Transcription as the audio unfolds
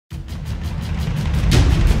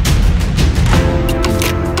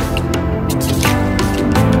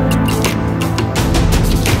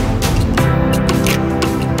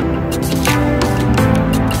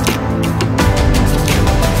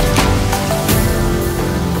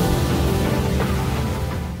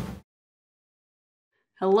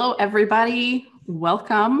Hello, everybody.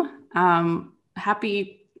 Welcome.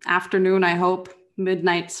 Happy afternoon, I hope.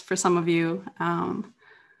 Midnights for some of you.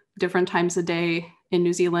 Different times of day in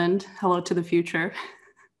New Zealand. Hello to the future.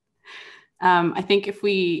 I think if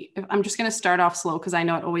I'm just going to start off slow because I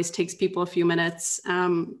know it always takes people a few minutes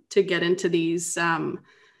to get into these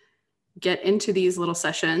little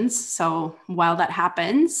sessions. So while that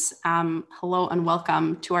happens, hello and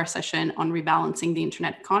welcome to our session on rebalancing the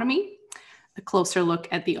internet economy, a closer look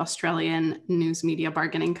at the Australian News Media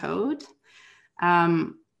Bargaining Code.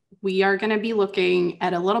 We are going to be looking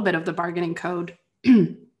at a little bit of the bargaining code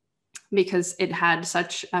because it had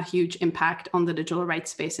such a huge impact on the digital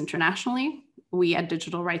rights space internationally. We at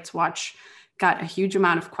Digital Rights Watch got a huge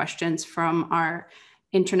amount of questions from our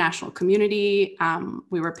international community.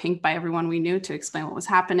 We were pinged by everyone we knew to explain what was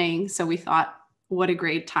happening. So we thought, what a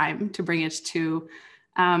great time to bring it to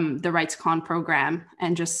the RightsCon program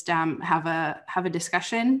and just have a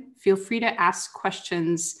discussion. Feel free to ask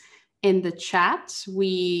questions in the chat.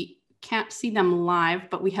 We can't see them live,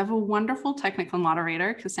 but we have a wonderful technical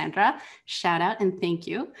moderator, Cassandra, shout out and thank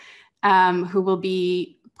you, who will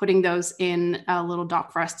be putting those in a little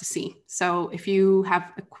doc for us to see. So if you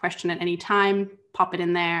have a question at any time, pop it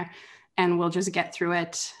in there and we'll just get through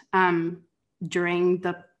it during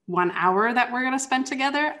the 1 hour that we're going to spend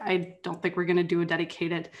together. I don't think we're going to do a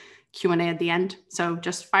dedicated Q&A at the end. So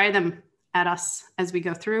just fire them at us as we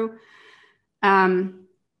go through.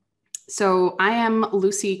 So I am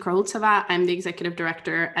Lucie Krahulcova. I'm the executive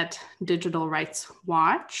director at Digital Rights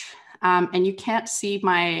Watch. And you can't see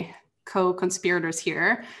my co-conspirators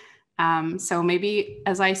here. So maybe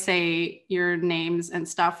as I say your names and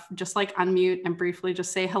stuff, just like unmute and briefly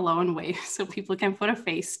just say hello and wave so people can put a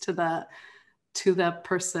face to the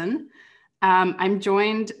person. I'm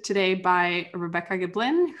joined today by Rebecca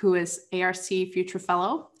Giblin, who is ARC Future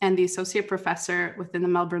Fellow and the Associate Professor within the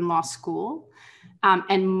Melbourne Law School.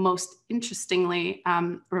 And most interestingly,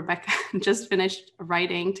 Rebecca just finished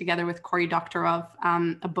writing together with Cory Doctorow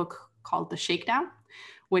a book called The Shakedown,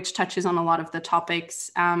 which touches on a lot of the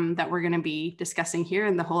topics that we're going to be discussing here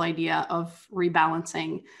and the whole idea of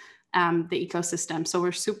rebalancing the ecosystem. So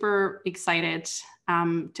we're super excited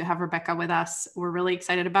to have Rebecca with us. We're really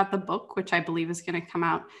excited about the book, which I believe is going to come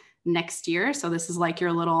out next year. So this is like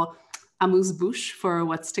your little amuse-bouche for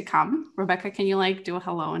what's to come. Rebecca, can you do a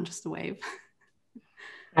hello and just a wave?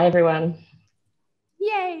 Hi, everyone.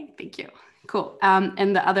 Yay. Thank you. Cool.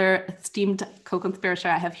 And the other esteemed co-conspirator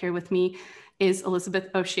I have here with me is Lizzie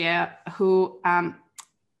O'Shea, who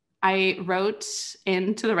I wrote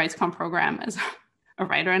into the RightsCon program as a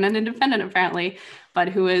writer and an independent, apparently, but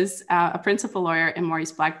who is a principal lawyer in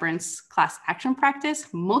Maurice Blackburn's class action practice.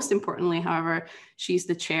 Most importantly, however, she's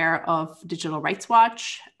the chair of Digital Rights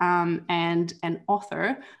Watch and an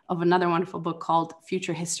author of another wonderful book called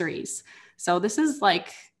Future Histories. So this is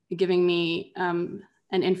like giving me an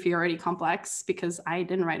inferiority complex because I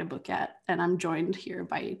didn't write a book yet, and I'm joined here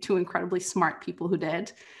by two incredibly smart people who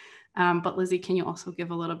did. But Lizzie, can you also give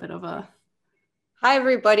a little bit of a... Hi,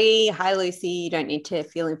 everybody. Hi, Lucie. You don't need to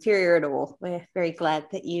feel inferior at all. We're very glad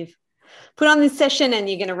that you've put on this session and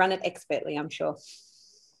you're going to run it expertly, I'm sure.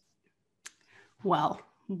 Well,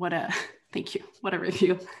 thank you. What a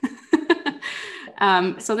review.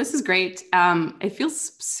 So this is great. It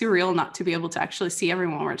feels surreal not to be able to actually see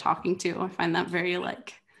everyone we're talking to. I find that very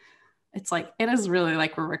it is really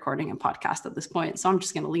like we're recording a podcast at this point. So I'm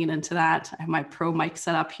just going to lean into that. I have my pro mic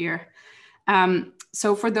set up here.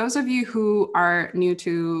 So for those of you who are new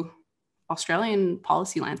to Australian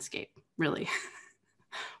policy landscape, really,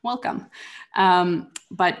 welcome.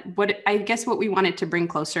 But what we wanted to bring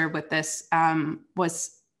closer with this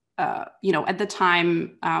was at the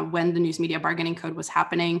time when the News Media Bargaining Code was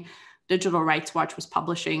happening, Digital Rights Watch was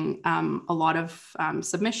publishing a lot of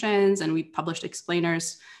submissions, and we published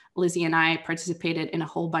explainers. Lizzie and I participated in a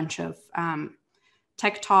whole bunch of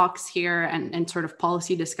tech talks here and sort of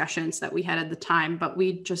policy discussions that we had at the time, but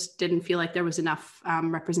we just didn't feel like there was enough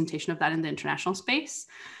representation of that in the international space.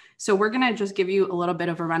 So we're going to just give you a little bit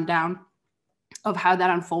of a rundown of how that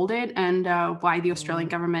unfolded and why the Australian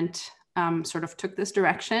government sort of took this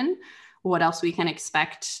direction, what else we can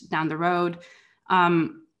expect down the road.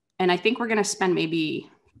 And I think we're going to spend maybe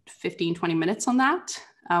 15, 20 minutes on that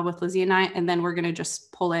with Lizzie and I, and then we're going to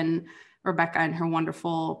just pull in Rebecca and her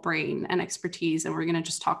wonderful brain and expertise, and we're going to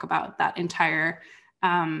just talk about that entire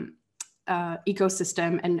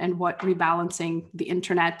ecosystem and what rebalancing the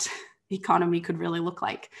internet economy could really look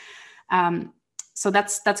like. So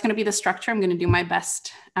that's going to be the structure. I'm going to do my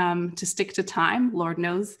best to stick to time. Lord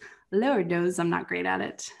knows I'm not great at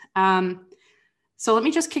it. So let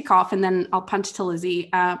me just kick off and then I'll punt to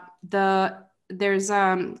Lizzie. The there's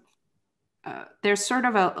sort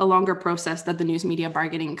of a longer process that the News Media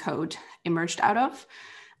Bargaining Code emerged out of.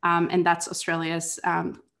 And that's Australia's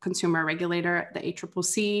consumer regulator, the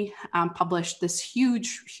ACCC, published this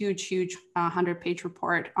huge 100-page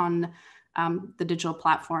report on the digital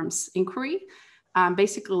platforms inquiry,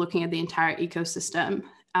 basically looking at the entire ecosystem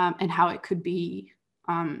and how it could be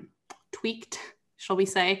tweaked, shall we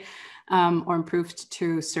say, or improved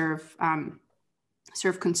to serve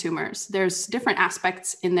consumers. There's different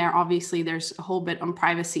aspects in there. Obviously, there's a whole bit on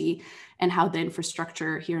privacy and how the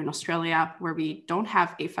infrastructure here in Australia, where we don't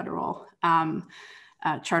have a federal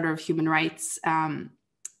Charter of Human Rights,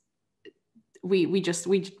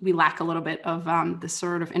 we lack a little bit of the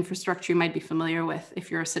sort of infrastructure you might be familiar with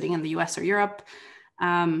if you're sitting in the US or Europe.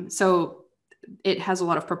 So it has a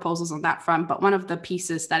lot of proposals on that front. But one of the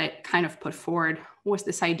pieces that it kind of put forward was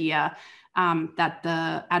this idea that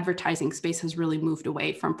the advertising space has really moved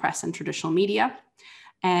away from press and traditional media.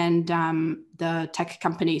 And the tech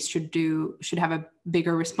companies should have a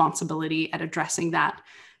bigger responsibility at addressing that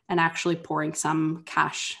and actually pouring some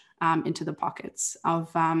cash into the pockets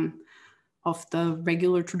of the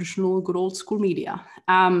regular, traditional, good old school media.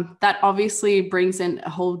 That obviously brings in a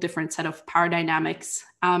whole different set of power dynamics.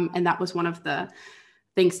 And that was one of the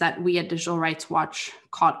things that we at Digital Rights Watch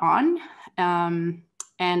caught on.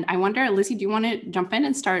 And I wonder, Lizzie, do you want to jump in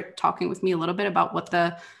and start talking with me a little bit about what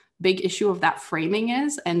the big issue of that framing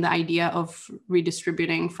is and the idea of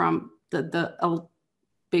redistributing from the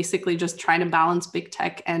basically just trying to balance big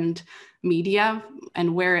tech and media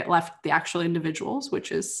and where it left the actual individuals, which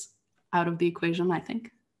is out of the equation, I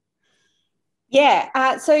think.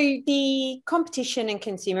 Yeah, so the competition and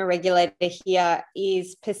consumer regulator here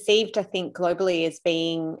is perceived, I think, globally as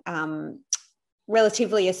being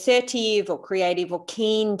relatively assertive or creative or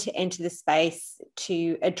keen to enter the space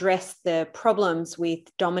to address the problems with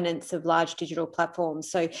dominance of large digital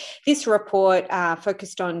platforms. So this report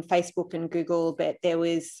focused on Facebook and Google, but there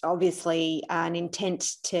was obviously an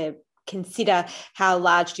intent to consider how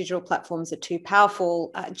large digital platforms are too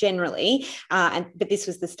powerful generally, but this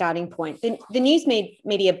was the starting point. The News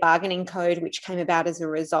Media Bargaining Code, which came about as a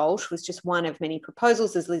result, was just one of many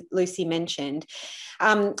proposals, as Lucie mentioned.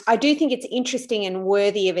 I do think it's interesting and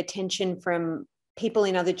worthy of attention from people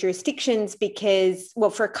in other jurisdictions because, well,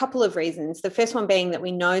 for a couple of reasons. The first one being that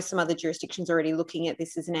we know some other jurisdictions are already looking at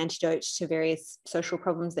this as an antidote to various social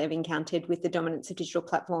problems they've encountered with the dominance of digital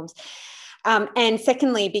platforms. And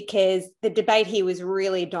secondly, because the debate here was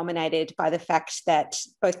really dominated by the fact that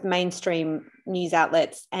both mainstream news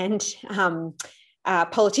outlets and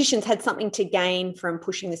politicians had something to gain from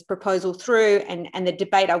pushing this proposal through, and the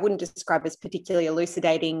debate I wouldn't describe as particularly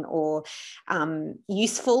elucidating or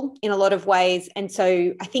useful in a lot of ways. And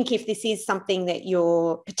so I think if this is something that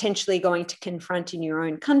you're potentially going to confront in your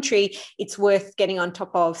own country, it's worth getting on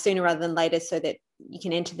top of sooner rather than later so that you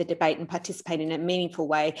can enter the debate and participate in a meaningful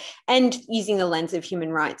way, and using the lens of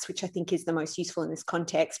human rights, which I think is the most useful in this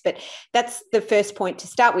context. But that's the first point to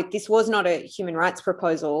start with. This was not a human rights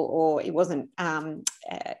proposal, or it wasn't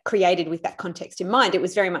created with that context in mind. It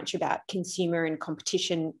was very much about consumer and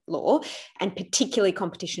competition law, and particularly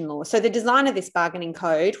competition law. So the design of this bargaining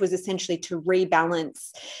code was essentially to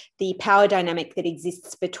rebalance the power dynamic that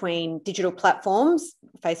exists between digital platforms,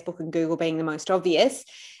 Facebook and Google being the most obvious,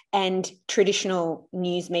 and traditional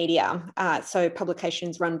news media. So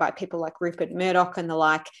publications run by people like Rupert Murdoch and the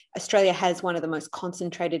like. Australia has one of the most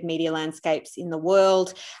concentrated media landscapes in the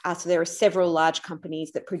world. So there are several large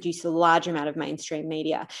companies that produce a large amount of mainstream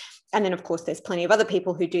media. And then, of course, there's plenty of other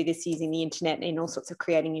people who do this using the internet in all sorts of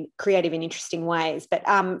creative and interesting ways. But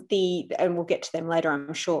and we'll get to them later,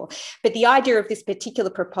 I'm sure. But the idea of this particular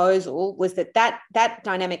proposal was that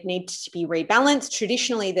dynamic needs to be rebalanced.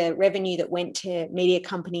 Traditionally, the revenue that went to media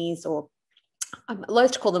companies, or I'm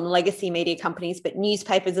loath to call them legacy media companies, but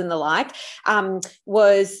newspapers and the like,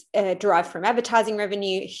 was derived from advertising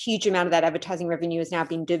revenue. A huge amount of that advertising revenue has now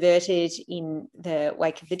been diverted in the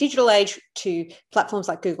wake of the digital age to platforms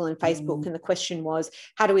like Google and Facebook. And the question was,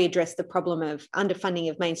 how do we address the problem of underfunding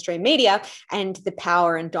of mainstream media and the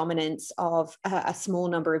power and dominance of a small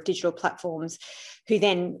number of digital platforms, who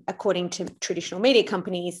then, according to traditional media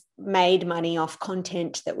companies, made money off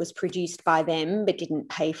content that was produced by them but didn't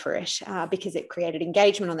pay for it because it created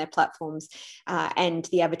engagement on their platforms, and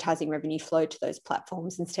the advertising revenue flowed to those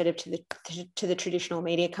platforms instead of to the traditional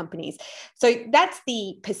media companies. So that's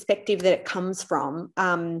the perspective that it comes from.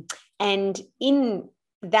 And in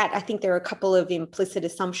that, I think there are a couple of implicit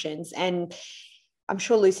assumptions, and I'm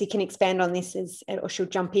sure Lucie can expand on this or she'll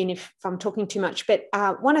jump in if I'm talking too much. But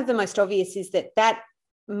one of the most obvious is that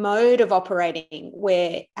mode of operating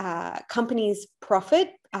where companies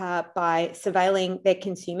profit by surveilling their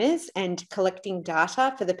consumers and collecting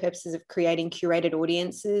data for the purposes of creating curated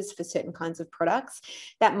audiences for certain kinds of products.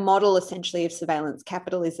 That model essentially of surveillance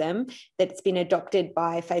capitalism that's been adopted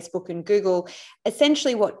by Facebook and Google,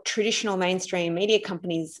 essentially what traditional mainstream media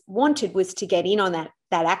companies wanted was to get in on that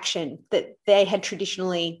action that they had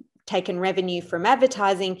traditionally taken revenue from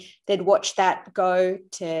advertising. They'd watched that go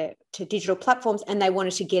to digital platforms, and they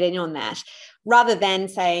wanted to get in on that, rather than,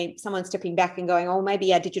 say, someone stepping back and going, oh,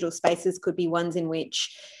 maybe our digital spaces could be ones in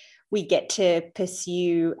which we get to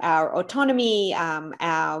pursue our autonomy,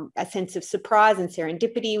 a sense of surprise and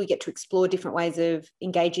serendipity. We get to explore different ways of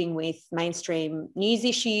engaging with mainstream news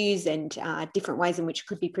issues and different ways in which it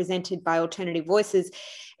could be presented by alternative voices.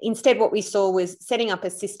 Instead, what we saw was setting up a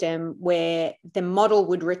system where the model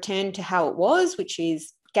would return to how it was, which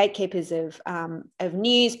is gatekeepers of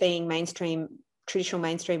news being traditional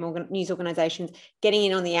mainstream news organisations getting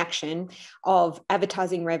in on the action of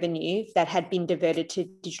advertising revenue that had been diverted to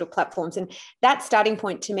digital platforms. And that starting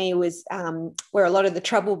point to me was where a lot of the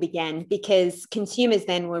trouble began, because consumers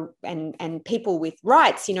then were, and people with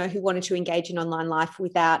rights, who wanted to engage in online life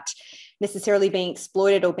without necessarily being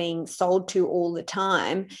exploited or being sold to all the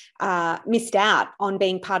time, missed out on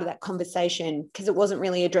being part of that conversation because it wasn't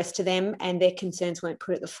really addressed to them and their concerns weren't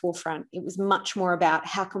put at the forefront. It was much more about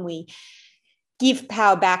how can we give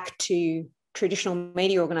power back to traditional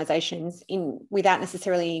media organisations without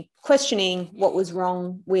necessarily questioning what was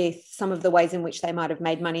wrong with some of the ways in which they might have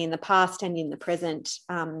made money in the past and in the present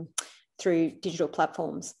through digital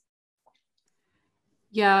platforms.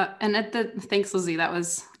 Yeah, and thanks, Lizzie. That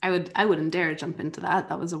was I wouldn't dare jump into that.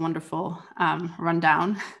 That was a wonderful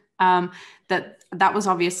rundown. That was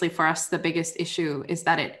obviously for us the biggest issue, is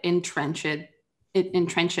that it entrenches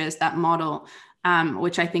that model.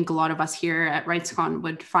 Which I think a lot of us here at RightsCon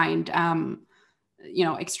would find,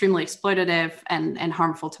 extremely exploitative and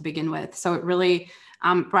harmful to begin with. So it really,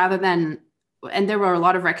 rather than, and there were a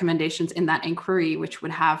lot of recommendations in that inquiry, which would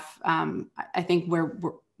have, I think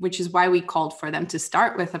which is why we called for them to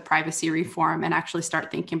start with a privacy reform and actually start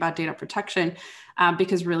thinking about data protection,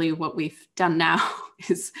 because really what we've done now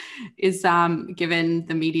is given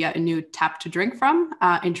the media a new tap to drink from,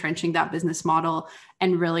 entrenching that business model,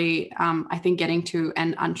 and really, I think, getting to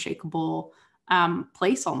an unshakable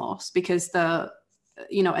place almost, because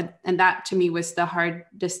and that to me was the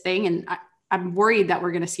hardest thing. And I'm worried that we're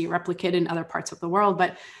going to see it replicate in other parts of the world,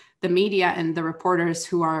 but the media and the reporters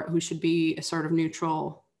who should be a sort of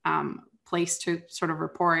neutral place to sort of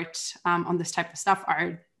report on this type of stuff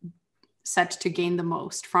are set to gain the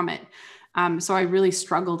most from it. So I really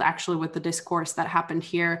struggled actually with the discourse that happened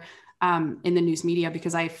here in the news media,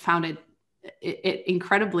 because I found it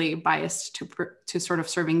incredibly biased to sort of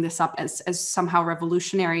serving this up as somehow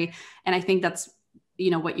revolutionary. And I think that's,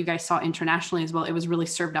 what you guys saw internationally as well. It was really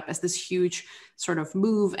served up as this huge sort of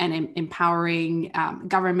move and empowering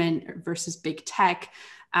government versus big tech.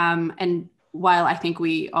 And while I think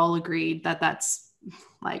we all agreed that that's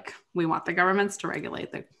like, we want the governments to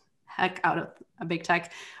regulate the heck out of a big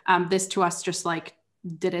tech, this to us just like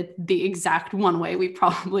did it the exact one way we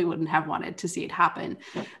probably wouldn't have wanted to see it happen.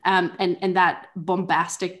 And that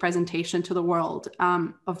bombastic presentation to the world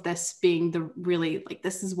of this being the really, like,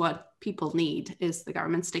 this is what people need, is the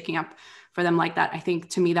government sticking up for them like that. I think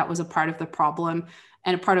to me, that was a part of the problem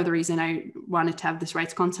and a part of the reason I wanted to have this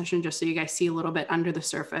RightsCon session, just so you guys see a little bit under the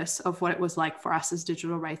surface of what it was like for us as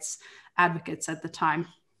digital rights advocates at the time.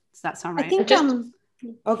 Does that sound right? I think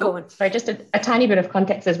go on. Sorry, just a tiny bit of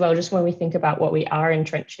context as well, just when we think about what we are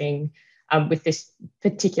entrenching with this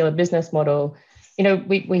particular business model.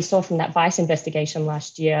 We saw from that Vice investigation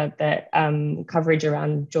last year that coverage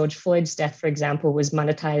around George Floyd's death, for example, was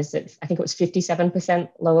monetized at, I think it was 57%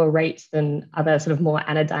 lower rates than other sort of more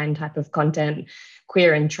anodyne type of content.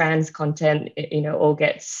 Queer and trans content, all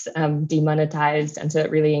gets demonetized. And so it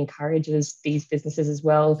really encourages these businesses as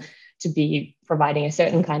well to be providing a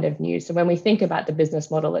certain kind of news. So when we think about the business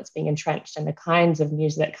model that's being entrenched and the kinds of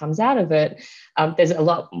news that comes out of it, there's a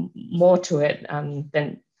lot more to it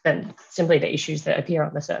than simply the issues that appear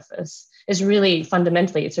on the surface. It's really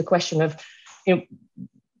fundamentally, it's a question of,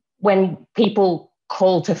 when people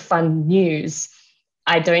call to fund news,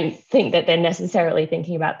 I don't think that they're necessarily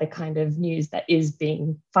thinking about the kind of news that is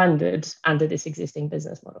being funded under this existing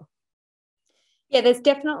business model. Yeah, there's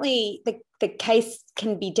definitely the case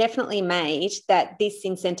can be definitely made that this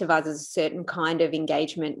incentivizes a certain kind of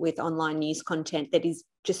engagement with online news content that is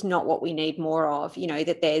just not what we need more of. You know,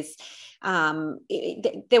 that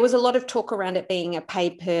there was a lot of talk around it being a pay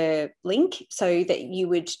per link, so that you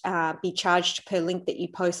would be charged per link that you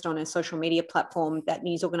post on a social media platform. That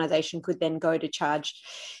news organization could then go to charge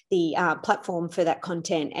the platform for that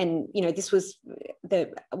content. And, you know, this was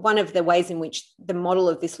one of the ways in which the model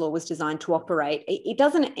of this law was designed to operate. It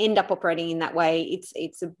doesn't end up operating in that way.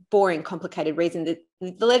 It's a boring, complicated reason that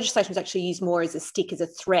the legislation was actually used more as a stick, as a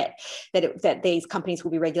threat that these companies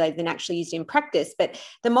will be regulated than actually used in practice. But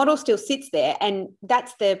the model still sits there, and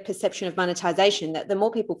that's the perception of monetization, that the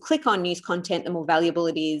more people click on news content, the more valuable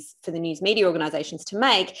it is for the news media organizations to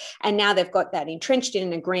make. And now they've got that entrenched in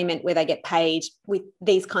an agreement where they get paid with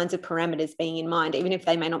these kinds of parameters being in mind, even if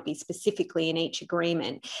they may not be specifically in each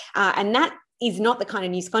agreement. And that is not the kind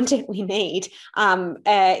of news content we need.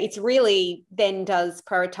 It's really then does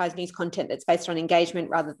prioritize news content that's based on engagement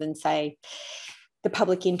rather than, say, the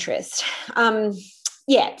public interest. So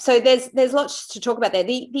there's lots to talk about there.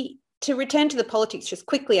 To return to the politics just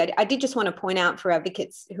quickly, I did just want to point out for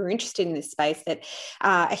advocates who are interested in this space that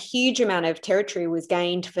a huge amount of territory was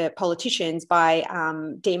gained for politicians by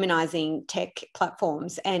demonising tech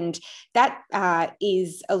platforms. And that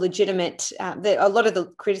is a legitimate, a lot of the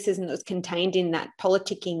criticism that was contained in that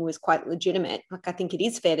politicking was quite legitimate. Like, I think it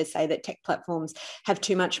is fair to say that tech platforms have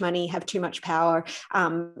too much money, have too much power,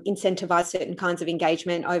 incentivise certain kinds of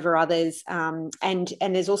engagement over others. And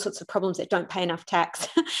there's all sorts of problems that don't pay enough tax.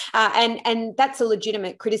 And that's a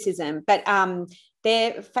legitimate criticism, but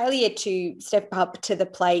their failure to step up to the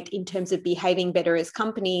plate in terms of behaving better as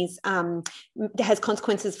companies has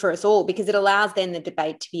consequences for us all, because it allows then the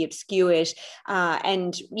debate to be obscured.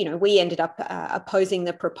 And, you know, we ended up opposing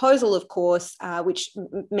the proposal, of course, which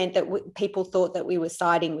meant that people thought that we were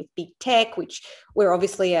siding with big tech, which we're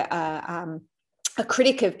obviously a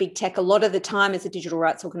critic of big tech a lot of the time as a digital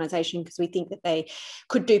rights organisation, because we think that they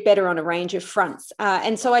could do better on a range of fronts.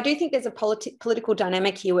 And so I do think there's a political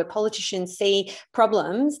dynamic here where politicians see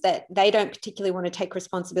problems that they don't particularly want to take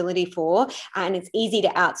responsibility for, and it's easy to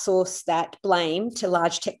outsource that blame to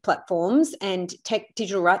large tech platforms, and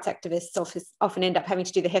digital rights activists often end up having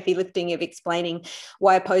to do the heavy lifting of explaining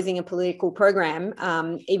why opposing a political program,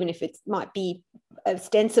 even if it might be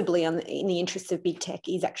ostensibly in the interests of big tech,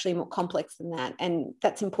 is actually more complex than that. And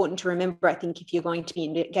that's important to remember, I think, if you're going to be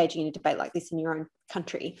engaging in a debate like this in your own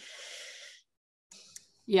country.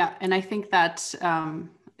 Yeah, and I think that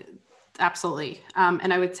absolutely.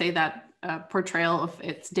 And I would say that portrayal of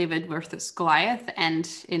it's David versus Goliath, and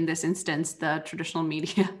in this instance, the traditional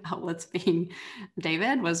media outlets being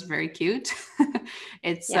David, was very cute.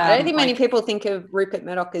 I don't think many people think of Rupert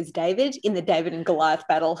Murdoch as David in the David and Goliath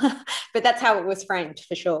battle, but that's how it was framed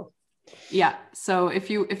for sure. Yeah. So if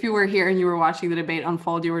you were here and you were watching the debate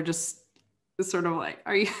unfold, you were just sort of like,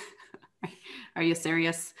 are you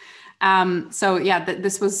serious?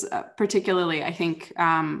 This was particularly, I think,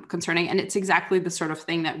 concerning, and it's exactly the sort of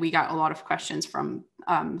thing that we got a lot of questions from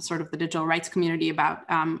sort of the digital rights community about,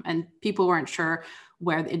 and people weren't sure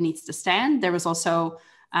where it needs to stand. There was also,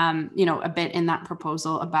 a bit in that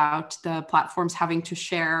proposal about the platforms having to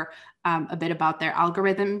share a bit about their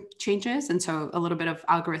algorithm changes. And so a little bit of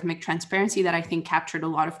algorithmic transparency that I think captured a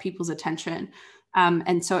lot of people's attention.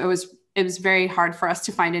 And so it was very hard for us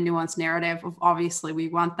to find a nuanced narrative of, obviously we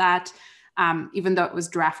want that, even though it was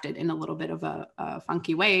drafted in a little bit of a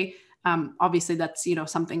funky way. Obviously that's,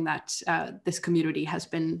 something that this community has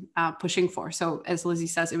been pushing for. So as Lizzie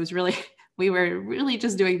says, it was really, we were really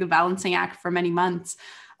just doing the balancing act for many months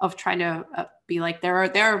of trying to be like, there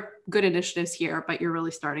are good initiatives here, but you're really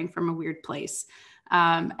starting from a weird place.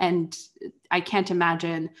 And I can't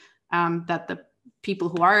imagine that the people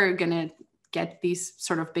who are going to get these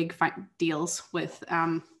sort of big deals with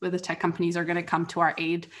the tech companies are going to come to our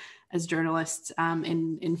aid as journalists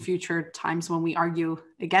in future times when we argue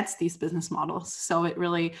against these business models. So it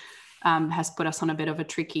really has put us on a bit of a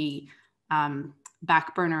tricky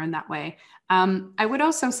back burner in that way. I would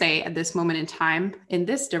also say at this moment in time, in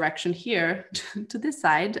this direction here, to this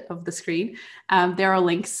side of the screen, there are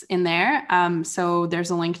links in there. So there's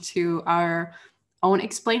a link to our own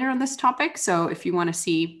explainer on this topic. So if you want to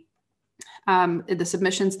see the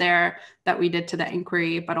submissions there that we did to the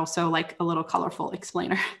inquiry, but also like a little colorful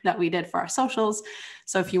explainer that we did for our socials.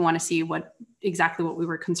 So if you want to see exactly what we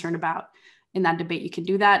were concerned about in that debate, you can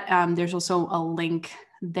do that. There's also a link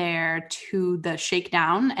there to the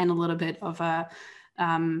shakedown and a little bit of a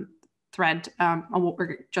thread on what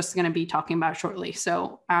we're just going to be talking about shortly.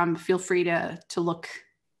 So feel free to look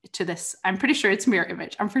to this. I'm pretty sure it's mirror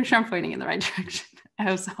image. I'm pretty sure I'm pointing in the right direction. I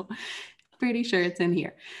hope so. Pretty sure it's in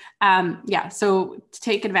here. Yeah, so to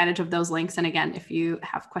take advantage of those links. And again, if you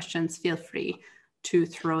have questions, feel free to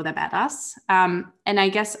throw them at us. And I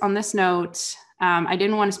guess on this note, I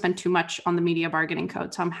didn't want to spend too much on the media bargaining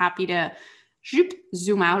code. So I'm happy to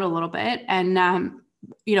zoom out a little bit. And,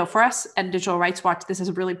 for us at Digital Rights Watch, this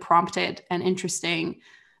has really prompted an interesting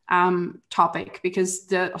topic, because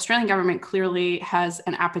the Australian government clearly has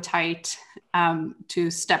an appetite to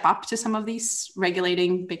step up to some of these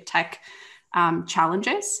regulating big tech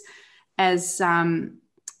challenges,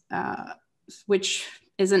 which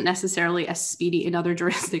isn't necessarily as speedy in other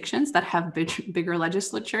jurisdictions that have bigger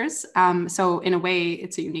legislatures. So in a way,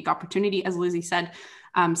 it's a unique opportunity. As Lizzie said,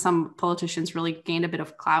 some politicians really gained a bit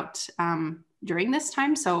of clout during this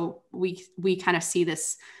time. So we kind of see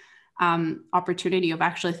this opportunity of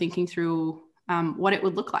actually thinking through what it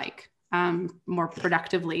would look like more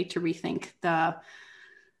productively to rethink the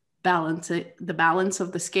balance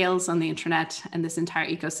of the scales on the internet and this entire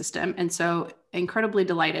ecosystem. And so incredibly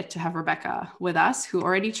delighted to have Rebecca with us, who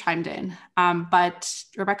already chimed in. But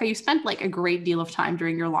Rebecca, you spent like a great deal of time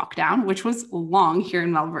during your lockdown, which was long here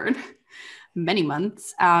in Melbourne, many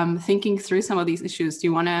months, thinking through some of these issues. Do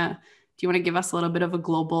you want to give us a little bit of a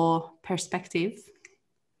global perspective?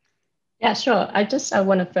 Yeah, sure. I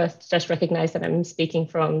want to first just recognize that I'm speaking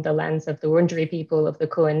from the lands of the Wurundjeri people of the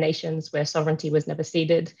Kulin Nations, where sovereignty was never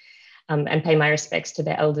ceded, and pay my respects to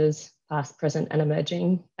their elders, past, present, and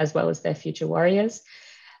emerging, as well as their future warriors.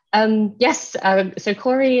 So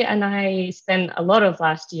Corey and I spent a lot of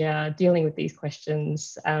last year dealing with these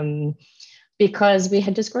questions because we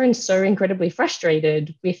had just grown so incredibly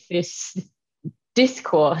frustrated with this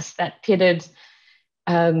discourse that pitted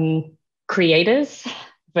creators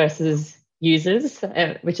versus users,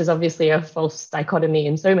 which is obviously a false dichotomy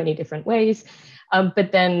in so many different ways.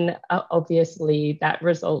 But then obviously that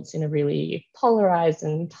results in a really polarized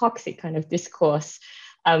and toxic kind of discourse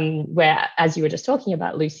where, as you were just talking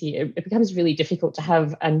about, Lucie, it becomes really difficult to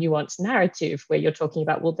have a nuanced narrative where you're talking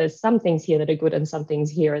about, well, there's some things here that are good and some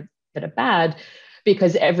things here that are bad,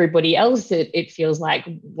 because everybody else, it feels like,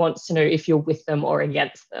 wants to know if you're with them or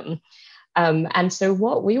against them. And so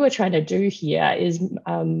what we were trying to do here is,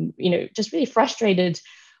 just really frustrated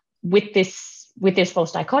with this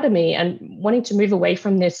false dichotomy and wanting to move away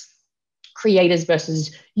from this creators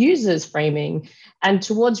versus users framing and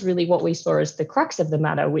towards really what we saw as the crux of the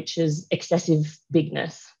matter, which is excessive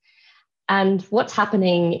bigness. And what's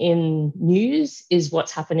happening in news is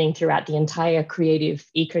what's happening throughout the entire creative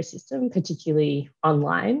ecosystem, particularly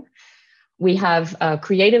online. We have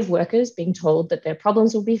creative workers being told that their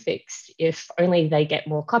problems will be fixed if only they get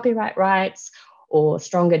more copyright rights or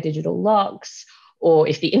stronger digital locks, or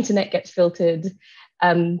if the internet gets filtered.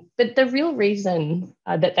 But the real reason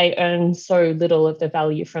that they earn so little of the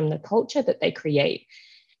value from the culture that they create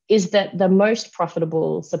is that the most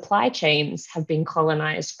profitable supply chains have been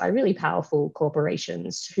colonized by really powerful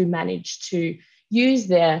corporations who manage to use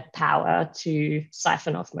their power to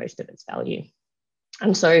siphon off most of its value.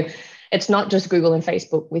 And so it's not just Google and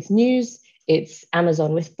Facebook with news, it's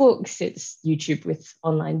Amazon with books, it's YouTube with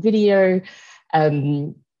online video,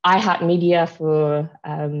 iHeartMedia for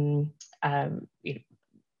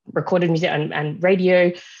recorded music and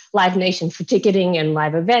radio, Live Nation for ticketing and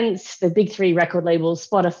live events, the big three record labels,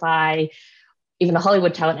 Spotify, even the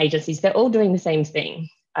Hollywood talent agencies, they're all doing the same thing.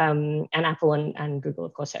 And Apple and Google,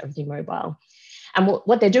 of course, are everything mobile. And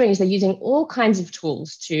what they're doing is they're using all kinds of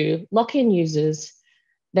tools to lock in users,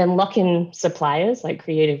 then lock in suppliers like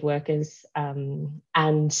creative workers,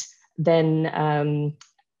 and then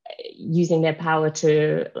using their power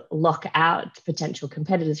to lock out potential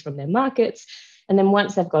competitors from their markets. And then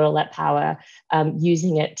once they've got all that power,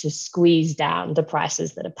 using it to squeeze down the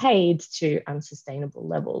prices that are paid to unsustainable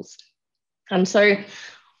levels. So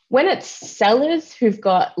when it's sellers who've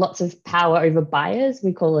got lots of power over buyers,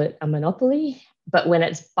 we call it a monopoly. But when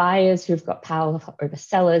it's buyers who've got power over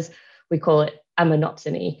sellers, we call it a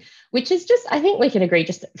monopsony, which is just, I think we can agree,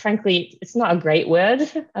 just frankly, it's not a great word.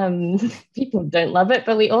 People don't love it,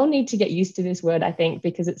 but we all need to get used to this word, I think,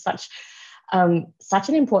 because it's such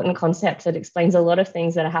an important concept that explains a lot of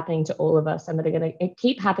things that are happening to all of us and that are going to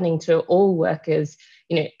keep happening to all workers,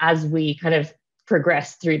 as we kind of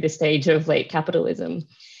progress through the stage of late capitalism.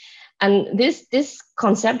 And this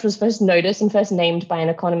concept was first noticed and first named by an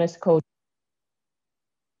economist called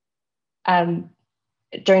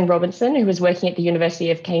Joan Robinson, who was working at the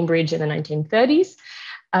University of Cambridge in the 1930s.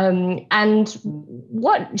 And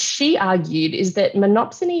what she argued is that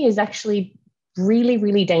monopsony is actually really,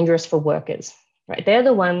 really dangerous for workers, right? They're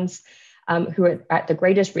the ones who are at the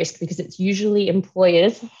greatest risk, because it's usually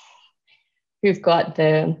employers who've got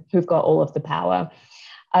all of the power.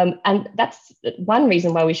 And that's one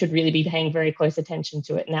reason why we should really be paying very close attention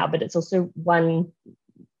to it now. But it's also one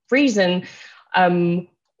reason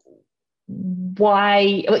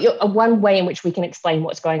why, one way in which we can explain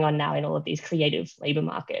what's going on now in all of these creative labor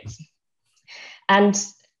markets. And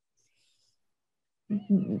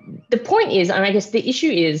the point is, and I guess the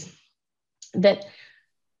issue is that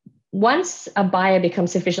once a buyer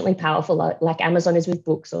becomes sufficiently powerful, like Amazon is with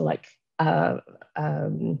books, or like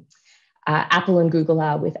Apple and Google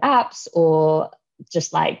are with apps, or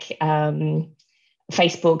just like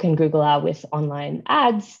Facebook and Google are with online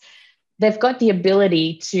ads, they've got the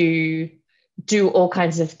ability to do all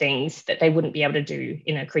kinds of things that they wouldn't be able to do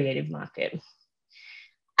in a creative market.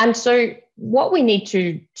 And so what we need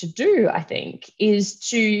to do, I think, is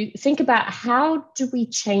to think about how do we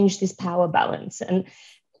change this power balance? And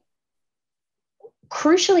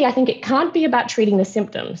crucially, I think it can't be about treating the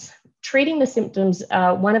symptoms. Treating the symptoms,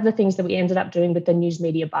 one of the things that we ended up doing with the News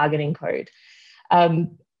Media Bargaining Code,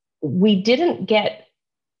 we didn't get,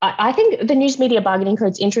 I think the News Media Bargaining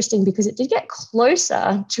Code is interesting because it did get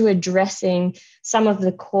closer to addressing some of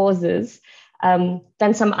the causes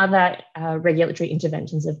than some other regulatory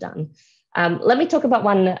interventions have done. Let me talk about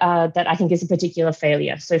one that I think is a particular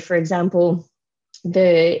failure. So for example,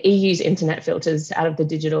 the EU's internet filters out of the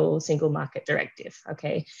Digital Single Market Directive,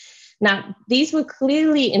 okay? Now, these were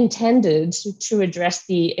clearly intended to address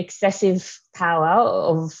the excessive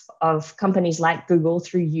power of companies like Google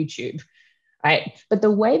through YouTube, right? But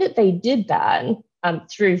the way that they did that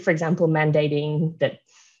through, for example, mandating that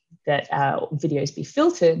videos be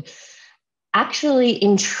filtered, actually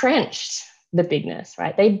entrenched the bigness,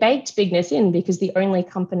 right? They baked bigness in because the only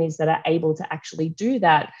companies that are able to actually do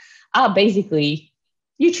that are basically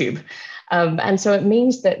YouTube. And so it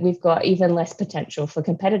means that we've got even less potential for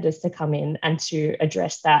competitors to come in and to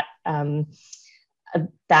address that,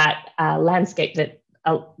 landscape that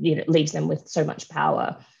leaves them with so much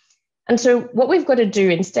power. And so what we've got to do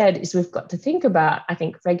instead is we've got to think about, I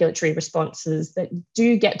think, regulatory responses that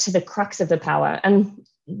do get to the crux of the power. And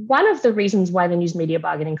one of the reasons why the News Media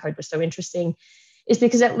Bargaining Code was so interesting is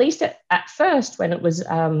because at least at first, when it was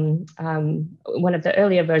one of the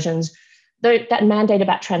earlier versions, that mandate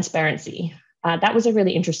about transparency, that was a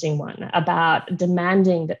really interesting one, about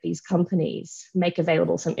demanding that these companies make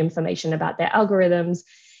available some information about their algorithms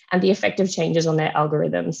and the effect of changes on their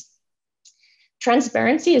algorithms.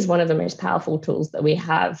 Transparency is one of the most powerful tools that we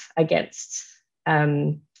have against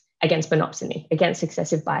monopsony, against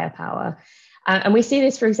excessive buyer power. And we see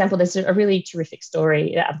this, for example, there's a really terrific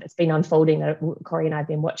story that's been unfolding that Corey and I have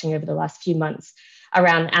been watching over the last few months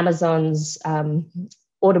around Amazon's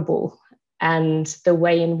Audible and the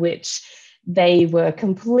way in which they were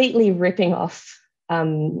completely ripping off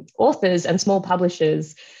authors and small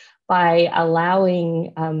publishers by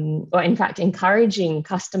allowing, or in fact, encouraging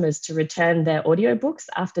customers to return their audiobooks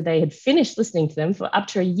after they had finished listening to them for up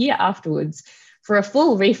to a year afterwards for a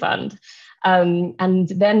full refund, and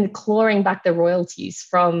then clawing back the royalties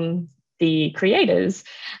from the creators.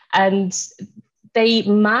 And they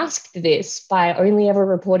masked this by only ever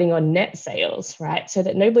reporting on net sales, right? So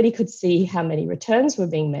that nobody could see how many returns were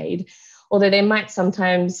being made. Although they might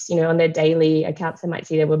sometimes, on their daily accounts, they might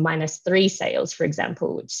see there were -3 sales, for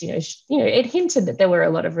example, which, it hinted that there were a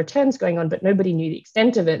lot of returns going on, but nobody knew the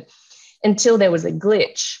extent of it until there was a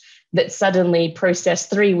glitch that suddenly processed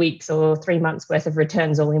 3 weeks or 3 months worth of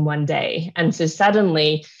returns all in one day. And so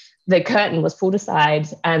suddenly the curtain was pulled aside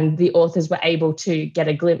and the authors were able to get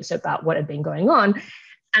a glimpse about what had been going on.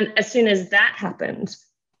 And as soon as that happened,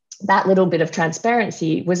 that little bit of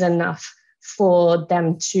transparency was enough for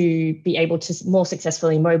them to be able to more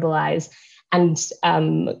successfully mobilize and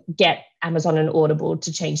get Amazon and Audible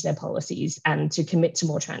to change their policies and to commit to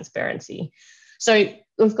more transparency. So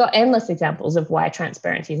we've got endless examples of why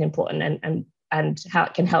transparency is important and how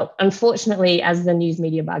it can help. Unfortunately, as the News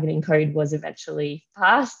Media Bargaining Code was eventually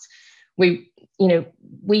passed,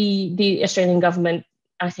 the Australian government,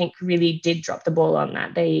 I think, really did drop the ball on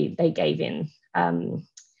that. They gave in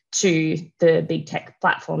to the big tech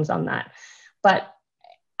platforms on that. But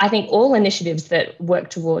I think all initiatives that work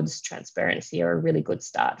towards transparency are a really good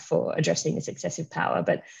start for addressing this excessive power.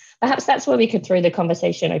 But perhaps that's where we could throw the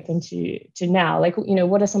conversation open to now. Like,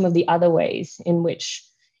 what are some of the other ways in which,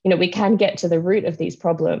 we can get to the root of these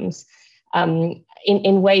problems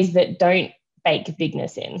in ways that don't bake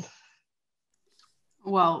bigness in?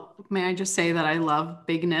 Well, may I just say that I love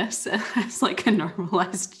bigness as like a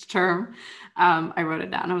normalized term. I wrote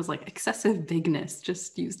it down. I was like, excessive bigness,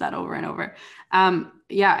 just use that over and over.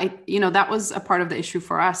 Yeah, that was a part of the issue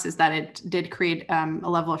for us, is that it did create a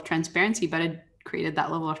level of transparency, but it created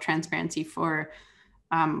that level of transparency for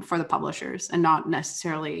the publishers and not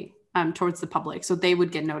necessarily towards the public. So they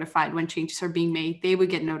would get notified when changes are being made. They would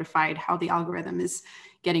get notified how the algorithm is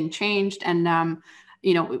getting changed. And,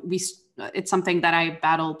 it's something that I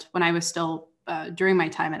battled when I was still during my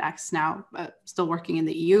time at Access Now, still working in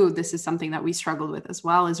the EU. This is something that we struggled with as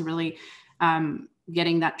well, is really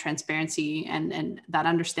getting that transparency and that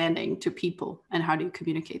understanding to people, and how do you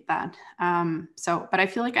communicate that. But I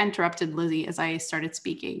feel like I interrupted Lizzie as I started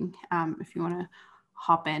speaking. If you want to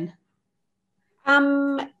hop in.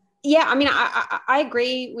 Yeah, I mean, I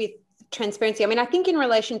agree with transparency. I mean, I think in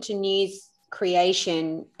relation to news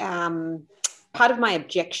creation, part of my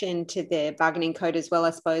objection to the bargaining code as well,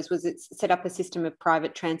 I suppose, was it's set up a system of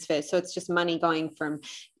private transfer. So it's just money going from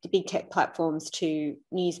the big tech platforms to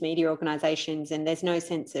news media organisations, and there's no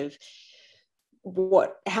sense of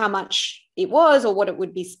how much it was or what it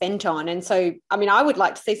would be spent on. And so, I mean, I would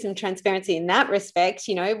like to see some transparency in that respect.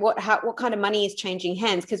 What kind of money is changing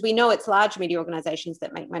hands? Because we know it's large media organizations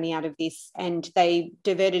that make money out of this, and they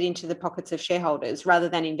divert it into the pockets of shareholders rather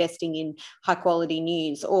than investing in high quality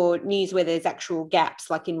news, or news where there's actual gaps,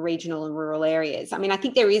 like in regional and rural areas. I mean, I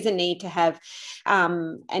think there is a need to have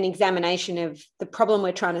an examination of the problem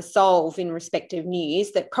we're trying to solve in respect of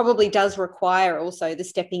news, that probably does require also the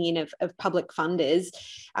stepping in of public funders,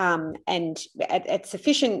 and at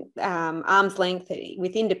sufficient arm's length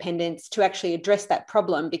with independence to actually address that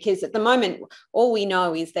problem. Because at the moment, all we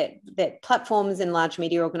know is that platforms and large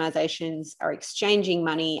media organisations are exchanging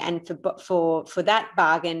money, and for that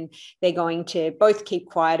bargain, they're going to both keep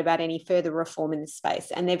quiet about any further reform in the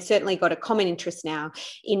space. And they've certainly got a common interest now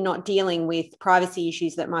in not dealing with privacy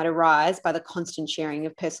issues that might arise by the constant sharing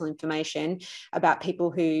of personal information about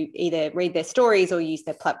people who either read their stories or use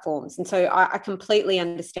their platforms. And so I completely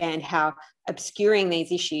understand how obscuring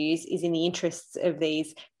these issues is in the interests of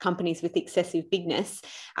these companies with excessive bigness,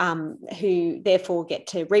 who therefore get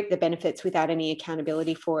to reap the benefits without any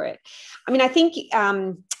accountability for it. I mean, I think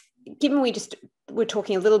given we're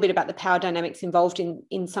talking a little bit about the power dynamics involved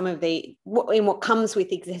in some of what comes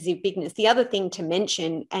with excessive bigness. The other thing to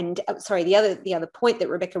mention, the other point that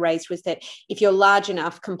Rebecca raised, was that if you're large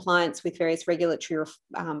enough, compliance with various regulatory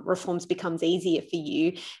reforms becomes easier for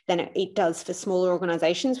you than it does for smaller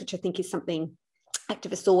organisations, which I think is something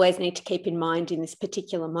activists always need to keep in mind in this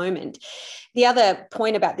particular moment. The other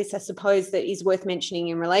point about this, I suppose, that is worth mentioning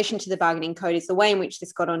in relation to the bargaining code is the way in which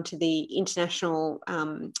this got onto the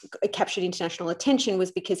captured international attention,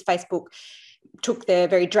 was because Facebook took the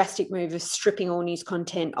very drastic move of stripping all news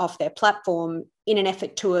content off their platform in an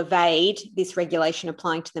effort to evade this regulation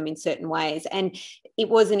applying to them in certain ways. And it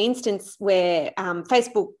was an instance where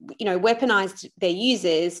Facebook, weaponized their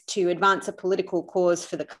users to advance a political cause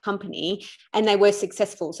for the company, and they were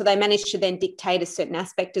successful. So they managed to then dictate a certain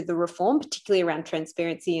aspect of the reform, particularly around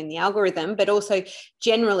transparency and the algorithm, but also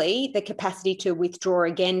generally the capacity to withdraw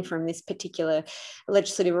again from this particular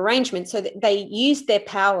legislative arrangement. So that they used their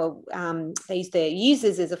power, they used their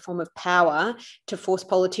users as a form of power to force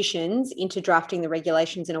politicians into drafting the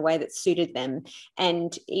regulations in a way that suited them.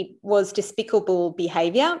 And it was despicable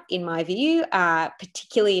behaviour, in my view,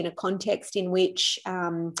 particularly in a context in which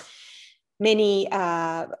many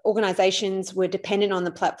organisations were dependent on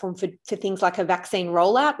the platform for things like a vaccine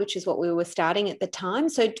rollout, which is what we were starting at the time.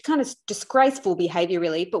 So kind of disgraceful behaviour,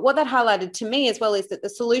 really. But what that highlighted to me as well is that the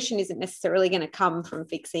solution isn't necessarily going to come from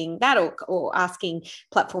fixing that or asking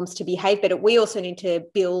platforms to behave better. We also need to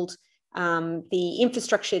build the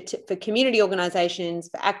infrastructure for community organisations,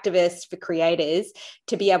 for activists, for creators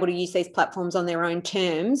to be able to use these platforms on their own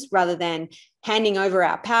terms, rather than handing over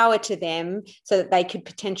our power to them so that they could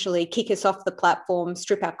potentially kick us off the platform,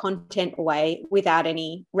 strip our content away without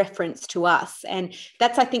any reference to us. And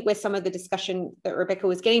that's, I think, where some of the discussion that Rebecca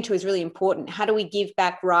was getting to is really important. How do we give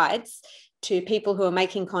back rights to people who are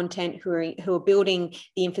making content, who are building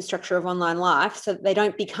the infrastructure of online life, so that they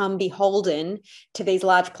don't become beholden to these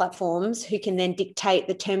large platforms who can then dictate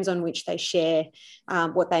the terms on which they share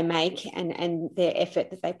what they make and their effort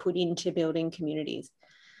that they put into building communities.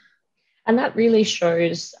 And that really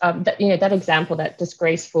shows that example, that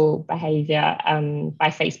disgraceful behaviour by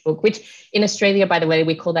Facebook, which in Australia, by the way,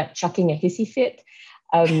 we call that chucking a hissy fit.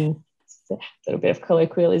 A little bit of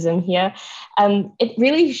colloquialism here. It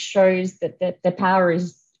really shows that the power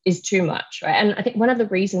is too much, right? And I think one of the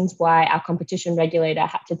reasons why our competition regulator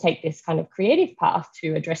had to take this kind of creative path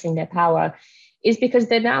to addressing their power is because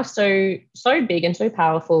they're now so big and so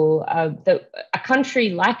powerful that a country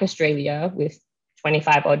like Australia with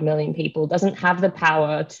 25 odd million people doesn't have the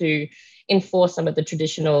power to enforce some of the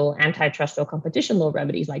traditional antitrust or competition law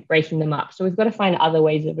remedies like breaking them up. So we've got to find other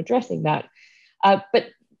ways of addressing that. But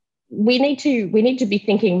we need to be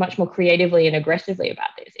thinking much more creatively and aggressively about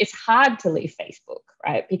this. It's hard to leave Facebook,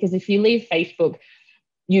 right? Because if you leave Facebook,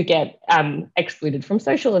 you get excluded from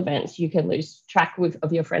social events. You can lose track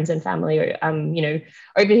of your friends and family, or,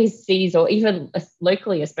 overseas or even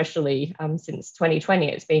locally, especially since 2020,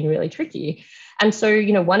 it's been really tricky. And so,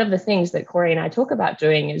 one of the things that Corey and I talk about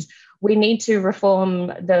doing is we need to reform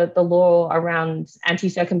the law around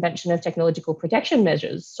anti-circumvention of technological protection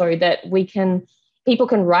measures so that people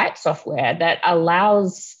can write software that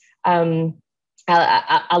allows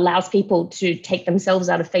people to take themselves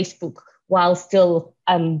out of Facebook while still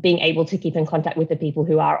being able to keep in contact with the people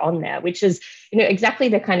who are on there, which is exactly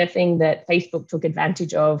the kind of thing that Facebook took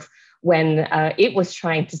advantage of when it was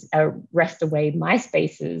trying to wrest away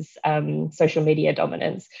MySpace's social media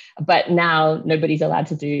dominance, but now nobody's allowed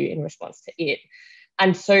to do in response to it.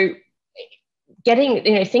 And so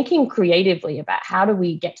thinking creatively about how do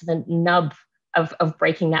we get to the nub of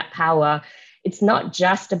breaking that power. It's not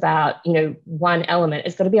just about one element.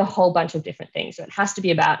 It's got to be a whole bunch of different things. So it has to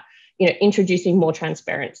be about introducing more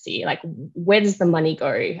transparency, like where does the money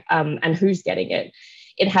go and who's getting it.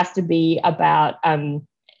 It has to be about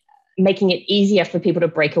making it easier for people to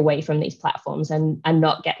break away from these platforms and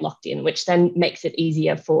not get locked in, which then makes it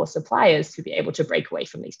easier for suppliers to be able to break away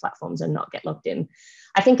from these platforms and not get locked in.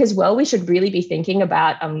 I think as well, we should really be thinking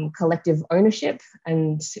about collective ownership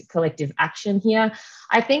and collective action here.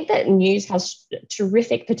 I think that news has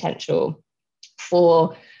terrific potential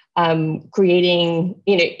for creating,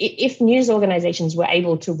 if news organizations were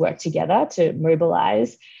able to work together to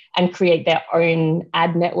mobilize and create their own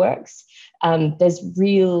ad networks, there's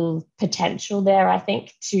real potential there, I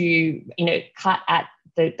think, to, cut at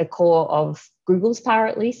the core of Google's power,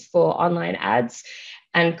 at least for online ads,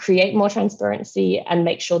 and create more transparency and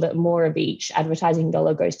make sure that more of each advertising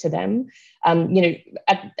dollar goes to them.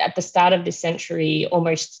 At the start of this century,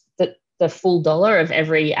 almost the full dollar of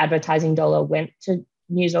every advertising dollar went to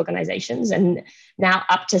news organizations, and now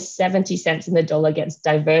up to 70 cents in the dollar gets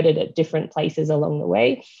diverted at different places along the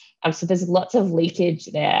way. So there's lots of leakage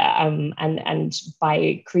there, and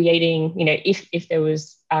by creating, if there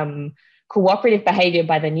was cooperative behavior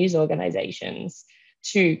by the news organizations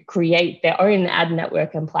to create their own ad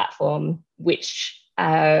network and platform, which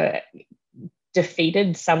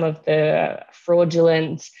defeated some of the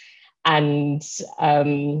fraudulent and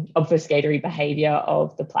obfuscatory behavior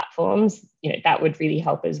of the platforms, that would really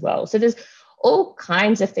help as well. So there's all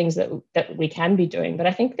kinds of things that we can be doing, but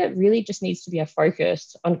I think that really just needs to be a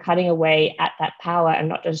focus on cutting away at that power and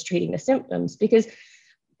not just treating the symptoms, because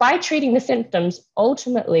by treating the symptoms,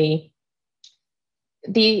 ultimately,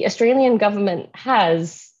 the Australian government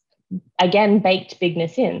has, again, baked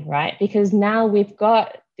bigness in, right? Because now we've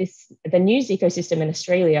got the news ecosystem in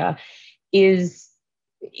Australia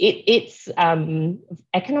its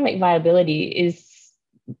economic viability is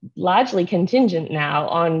largely contingent now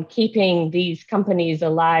on keeping these companies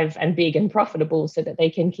alive and big and profitable so that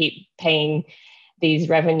they can keep paying these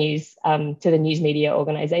revenues to the news media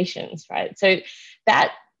organizations, right? So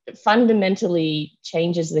that fundamentally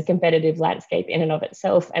changes the competitive landscape in and of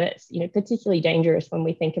itself. And it's particularly dangerous when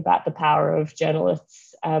we think about the power of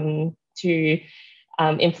journalists to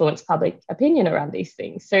influence public opinion around these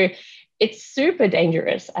things. So it's super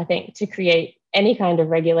dangerous, I think, to create any kind of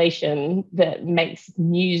regulation that makes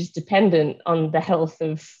news dependent on the health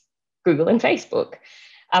of Google and Facebook.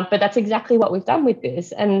 But that's exactly what we've done with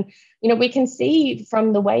this. And, we can see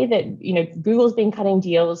from the way that, Google's been cutting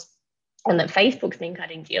deals and that Facebook's been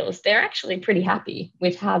cutting deals, they're actually pretty happy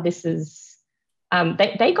with how this is.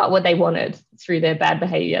 They got what they wanted through their bad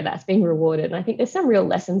behavior that's being rewarded. And I think there's some real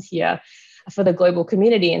lessons here for the global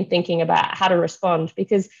community in thinking about how to respond,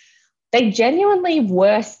 because they genuinely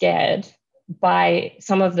were scared by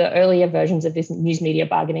some of the earlier versions of this news media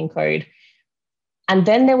bargaining code. And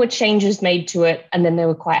then there were changes made to it, and then they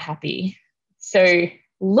were quite happy. So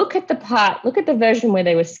look at the version where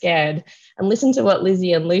they were scared and listen to what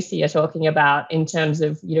Lizzie and Lucie are talking about in terms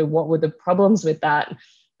of, what were the problems with that.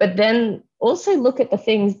 But then also look at the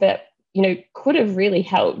things that, could have really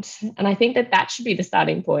helped. And I think that should be the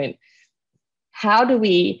starting point. How do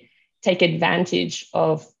we take advantage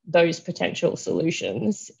of those potential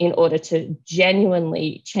solutions in order to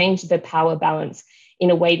genuinely change the power balance in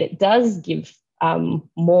a way that does give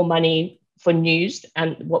more money for news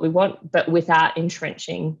and what we want, but without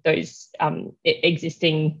entrenching those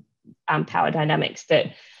existing power dynamics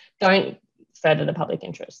that don't further the public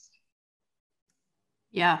interest.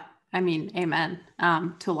 Yeah, I mean, amen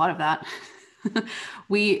to a lot of that.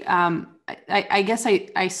 I guess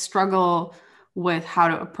I struggle with how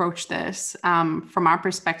to approach this from our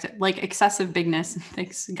perspective, like excessive bigness.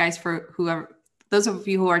 Thanks, guys, for those of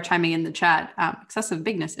you who are chiming in the chat. Excessive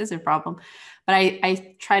bigness is a problem, but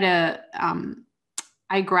I try to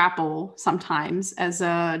I grapple sometimes as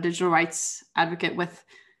a digital rights advocate with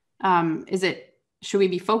should we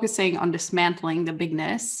be focusing on dismantling the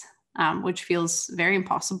bigness, which feels very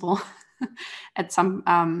impossible at some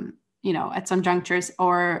at some junctures,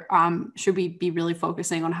 or should we be really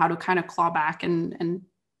focusing on how to kind of claw back and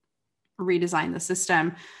redesign the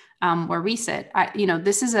system where we sit?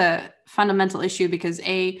 This is a fundamental issue because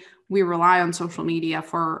we rely on social media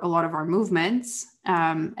for a lot of our movements.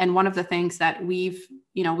 And one of the things that we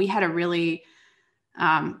had a really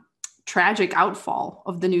tragic outfall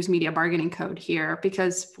of the news media bargaining code here,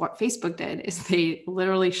 because what Facebook did is they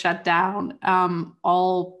literally shut down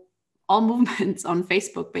all movements on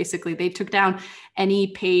Facebook. Basically, they took down any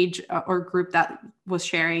page or group that was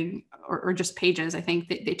sharing, or just pages. I think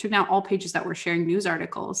they took down all pages that were sharing news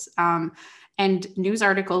articles. And news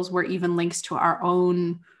articles were even links to our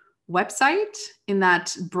own website in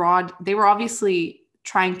that broad. They were obviously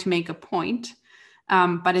trying to make a point,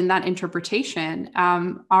 but in that interpretation,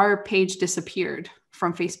 our page disappeared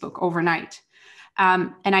from Facebook overnight.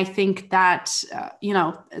 And I think that,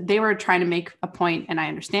 they were trying to make a point, and I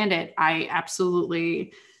understand it. I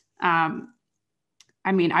absolutely, I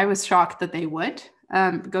was shocked that they would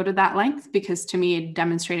go to that length, because to me, it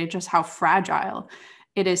demonstrated just how fragile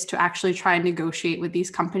it is to actually try and negotiate with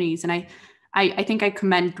these companies. And I think I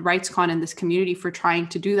commend RightsCon and this community for trying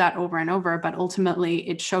to do that over and over, but ultimately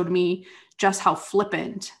it showed me just how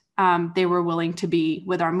flippant they were willing to be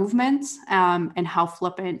with our movements, and how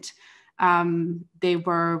flippant they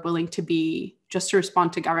were willing to be just to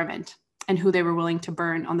respond to government, and who they were willing to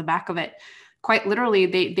burn on the back of it. Quite literally,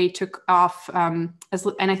 they took off, and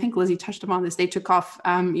I think Lizzie touched upon this, they took off,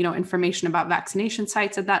 information about vaccination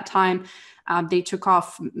sites at that time. They took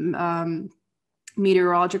off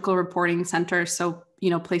meteorological reporting centers. So,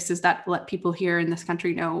 places that let people here in this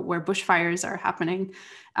country know where bushfires are happening.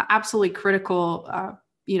 Absolutely critical,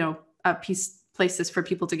 places for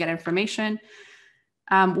people to get information.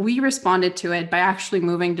 We responded to it by actually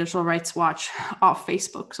moving Digital Rights Watch off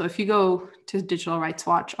Facebook. So if you go to Digital Rights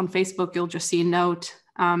Watch on Facebook, you'll just see a note.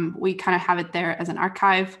 We kind of have it there as an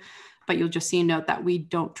archive, but you'll just see a note that we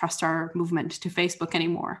don't trust our movement to Facebook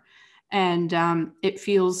anymore. And it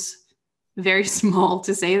feels very small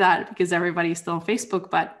to say that because everybody's still on Facebook,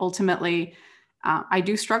 but ultimately I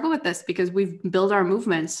do struggle with this because we've built our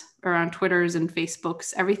movements around Twitters and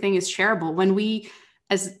Facebooks. Everything is shareable. When we,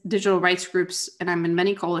 as digital rights groups, and I'm in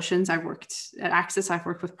many coalitions, I've worked at Access, I've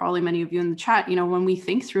worked with probably many of you in the chat, when we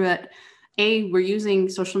think through it, A, we're using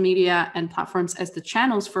social media and platforms as the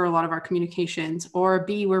channels for a lot of our communications, or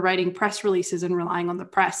B, we're writing press releases and relying on the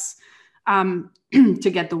press to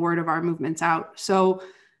get the word of our movements out. So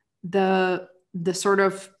the sort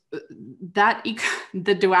of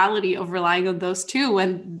the duality of relying on those two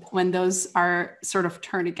when those are sort of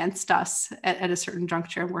turned against us at a certain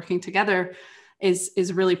juncture and working together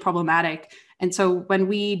is really problematic. And so when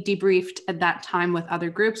we debriefed at that time with other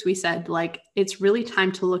groups, we said, it's really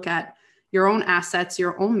time to look at your own assets,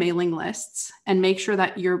 your own mailing lists, and make sure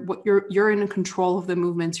that you're in control of the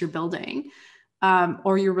movements you're building,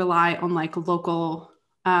 or you rely on local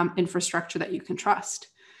infrastructure that you can trust.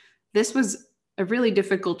 This was a really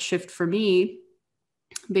difficult shift for me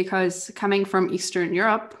because coming from Eastern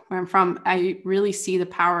Europe, where I'm from, I really see the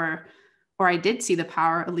power, or I did see the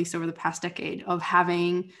power, at least over the past decade, of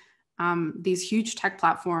having these huge tech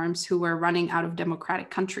platforms who were running out of democratic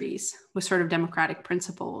countries with sort of democratic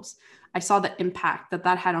principles. I saw the impact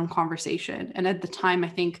that had on conversation. And at the time, I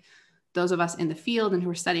think those of us in the field and who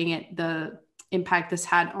were studying it, the impact this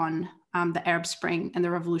had on the Arab Spring and the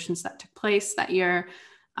revolutions that took place that year,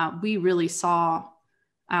 we really saw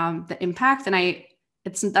the impact. And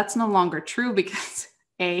that's no longer true because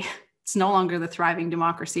it's no longer the thriving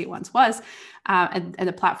democracy it once was, and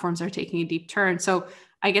the platforms are taking a deep turn. So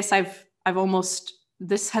I guess I've almost,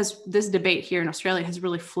 this debate here in Australia has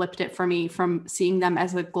really flipped it for me from seeing them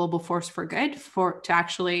as a global force for good to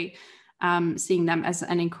actually seeing them as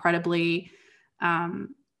an incredibly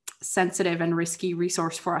sensitive and risky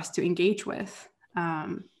resource for us to engage with.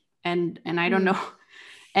 And I don't know.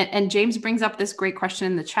 And James brings up this great question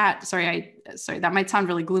in the chat. Sorry, that might sound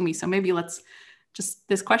really gloomy. So maybe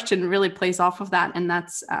this question really plays off of that. And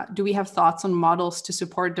that's, do we have thoughts on models to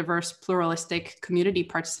support diverse, pluralistic community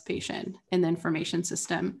participation in the information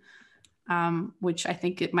system? Which I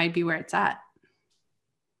think it might be where it's at.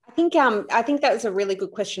 I think that was a really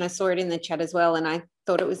good question. I saw it in the chat as well, and I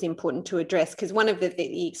thought it was important to address, because one of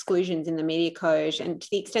the exclusions in the media code, and to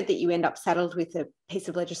the extent that you end up saddled with a piece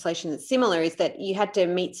of legislation that's similar, is that you had to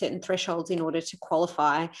meet certain thresholds in order to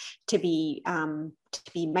qualify to be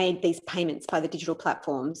made these payments by the digital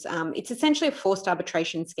platforms. It's essentially a forced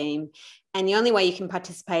arbitration scheme. And the only way you can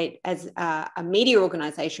participate as a media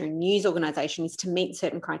organisation or news organisation is to meet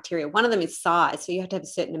certain criteria. One of them is size, so you have to have a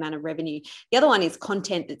certain amount of revenue. The other one is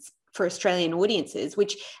content that's for Australian audiences,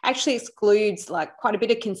 which actually excludes like quite a bit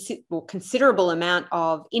of considerable amount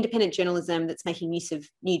of independent journalism that's making use of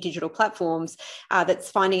new digital platforms, that's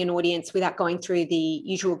finding an audience without going through the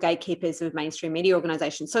usual gatekeepers of mainstream media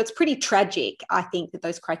organisations. So it's pretty tragic, I think, that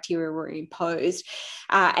those criteria were imposed,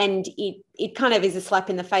 and it kind of is a slap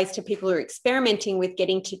in the face to people who are experimenting with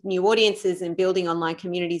getting to new audiences and building online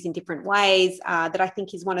communities in different ways. That I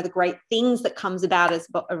think is one of the great things that comes about as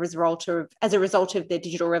a result of the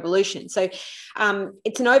digital revolution. So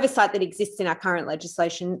it's an oversight that exists in our current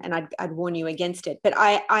legislation, and I'd warn you against it. But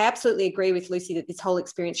I absolutely agree with Lucie that this whole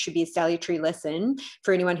experience should be a salutary lesson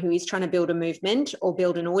for anyone who is trying to build a movement or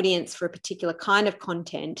build an audience for a particular kind of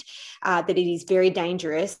content, that it is very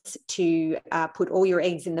dangerous to put all your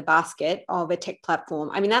eggs in the basket of a tech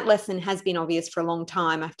platform. I mean, that lesson has been obvious for a long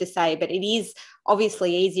time, I have to say, but it is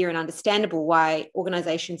obviously easier and understandable why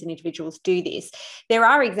organisations and individuals do this. There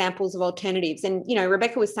are examples of alternatives. And, you know,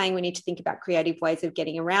 Rebecca was saying we need to think about creative ways of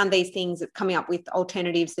getting around these things, of coming up with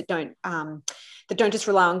alternatives that don't just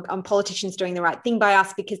rely on politicians doing the right thing by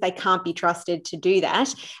us, because they can't be trusted to do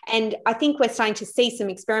that. And I think we're starting to see some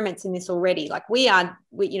experiments in this already. Like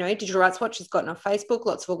Digital Rights Watch has gotten off Facebook.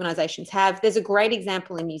 Lots of organisations have. There's a great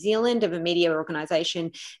example in New Zealand of a media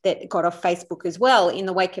organisation that got off Facebook as well in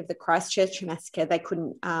the wake of the Christchurch massacre. They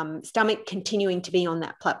couldn't stomach continuing to be on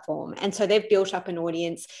that platform. And so they've built up an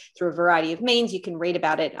audience through a variety of means. You can read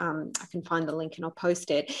about it. I can find the link and I'll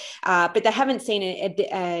post it. But they haven't seen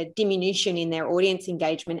a diminution in their audience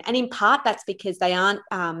engagement. And in part, that's because they aren't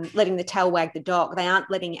letting the tail wag the dog. They aren't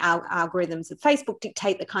letting our algorithms of Facebook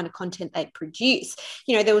dictate the kind of content they produce.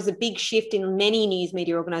 You know, there was a big shift in many news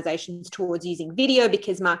media organizations towards using video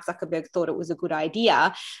because Mark Zuckerberg thought it was a good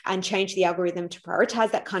idea and changed the algorithm to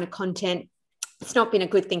prioritize that kind of content. It's not been a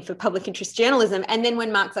good thing for public interest journalism. And then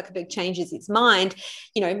when Mark Zuckerberg changes its mind,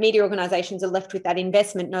 you know, media organisations are left with that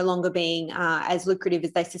investment no longer being as lucrative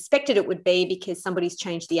as they suspected it would be because somebody's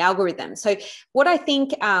changed the algorithm. So what I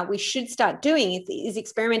think we should start doing is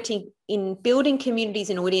experimenting in building communities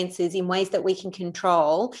and audiences in ways that we can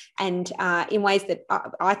control, and in ways that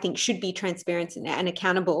I think should be transparent and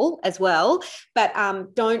accountable as well, but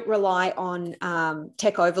don't rely on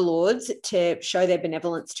tech overlords to show their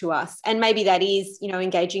benevolence to us. And maybe that is, you know,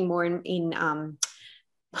 engaging more in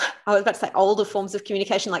I was about to say older forms of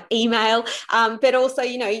communication like email, but also,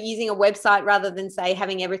 you know, using a website rather than, say,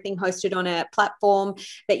 having everything hosted on a platform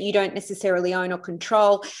that you don't necessarily own or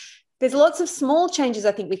control. There's lots of small changes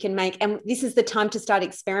I think we can make, and this is the time to start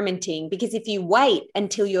experimenting, because if you wait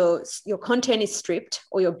until your content is stripped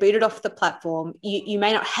or you're booted off the platform, you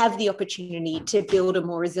may not have the opportunity to build a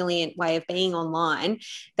more resilient way of being online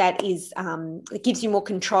that gives you more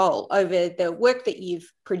control over the work that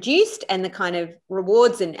you've produced and the kind of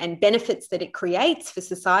rewards and benefits that it creates for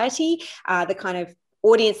society, the kind of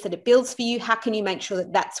audience that it builds for you. How can you make sure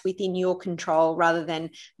that that's within your control rather than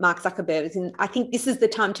Mark Zuckerberg's? And I think this is the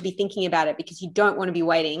time to be thinking about it, because you don't want to be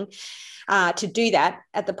waiting to do that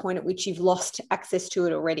at the point at which you've lost access to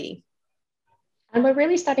it already. And we're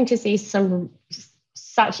really starting to see some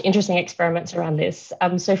such interesting experiments around this.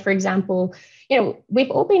 So, for example, you know, we've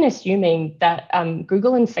all been assuming that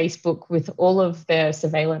Google and Facebook, with all of their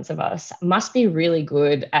surveillance of us, must be really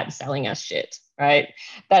good at selling us shit, right?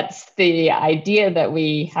 That's the idea that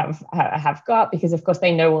we have got, because, of course,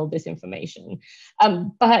 they know all this information.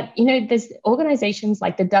 But, you know, there's organizations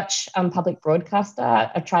like the Dutch public broadcaster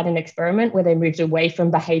have tried an experiment where they moved away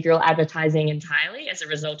from behavioral advertising entirely as a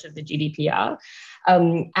result of the GDPR.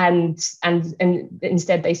 And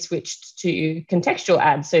instead they switched to contextual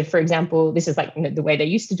ads. So, for example, this is like, you know, the way they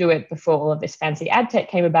used to do it before all of this fancy ad tech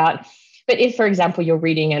came about. But if, for example, you're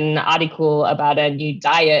reading an article about a new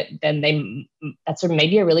diet, then that's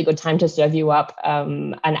maybe a really good time to serve you up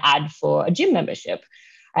an ad for a gym membership.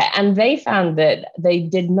 And they found that they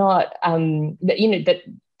did not,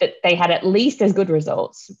 that they had at least as good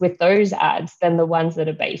results with those ads than the ones that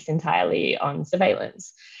are based entirely on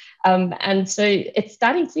surveillance. And so it's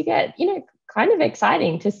starting to get, you know, kind of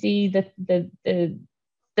exciting to see the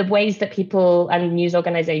the ways that people and news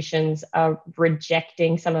organizations are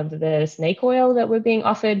rejecting some of the snake oil that we're being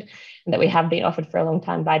offered and that we have been offered for a long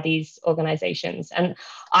time by these organizations. And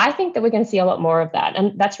I think that we're going to see a lot more of that.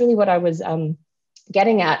 And that's really what I was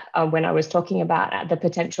getting at when I was talking about the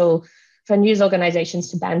potential for news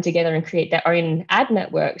organizations to band together and create their own ad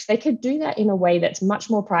networks. They could do that in a way that's much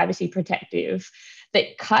more privacy protective,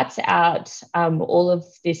 that cuts out all of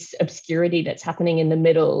this obscurity that's happening in the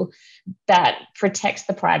middle, that protects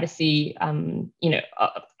the privacy,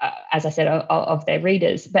 as I said, of their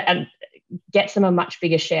readers, but gets them a much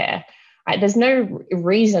bigger share. Right? There's no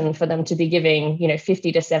reason for them to be giving,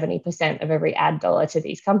 50 to 70% of every ad dollar to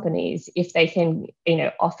these companies if they can,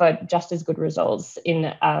 offer just as good results in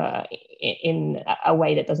a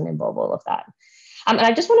way that doesn't involve all of that. And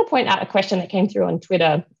I just want to point out a question that came through on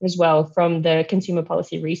Twitter as well from the Consumer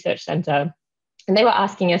Policy Research Center. And they were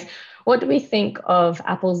asking us, what do we think of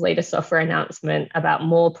Apple's latest software announcement about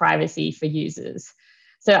more privacy for users?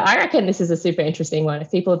 So I reckon this is a super interesting one.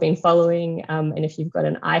 If people have been following, and if you've got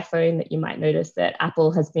an iPhone, that you might notice that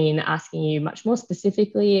Apple has been asking you much more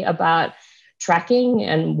specifically about tracking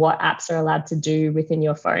and what apps are allowed to do within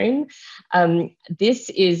your phone.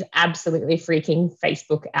 This is absolutely freaking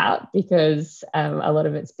Facebook out because a lot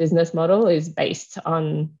of its business model is based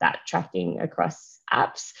on that tracking across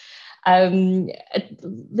apps.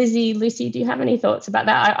 Lucie, do you have any thoughts about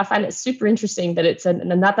that? I find it super interesting that it's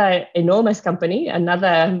another enormous company,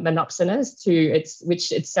 another monopsonist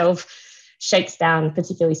which itself shakes down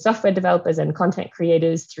particularly software developers and content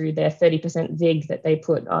creators through their 30% VIG that they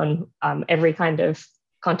put on every kind of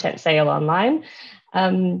content sale online,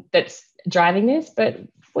 that's driving this. But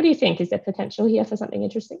what do you think? Is there potential here for something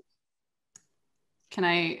interesting?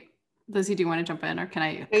 Lizzie, do you want to jump in or can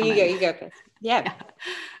I? You go. Yeah.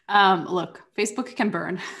 Look, Facebook can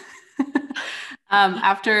burn.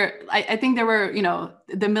 I think there were,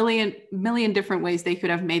 the million different ways they could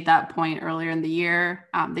have made that point earlier in the year.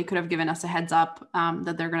 They could have given us a heads up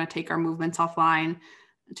that they're going to take our movements offline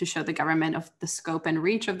to show the government of the scope and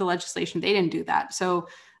reach of the legislation. They didn't do that. So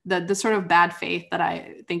the sort of bad faith that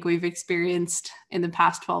I think we've experienced in the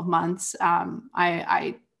past 12 months,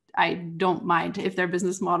 I don't mind if their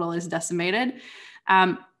business model is decimated.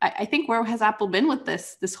 I think where has Apple been with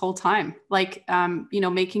this whole time? Like,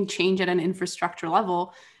 making change at an infrastructure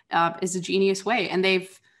level is a genius way. And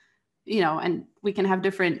they've, and we can have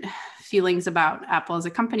different feelings about Apple as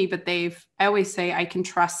a company, but I always say I can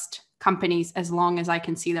trust companies as long as I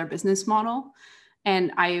can see their business model.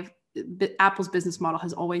 And Apple's business model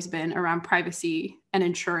has always been around privacy and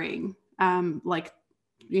ensuring, the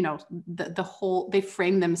whole, they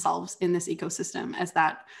frame themselves in this ecosystem as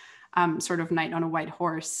that sort of knight on a white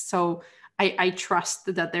horse. So I trust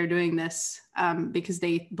that they're doing this because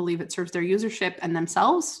they believe it serves their usership and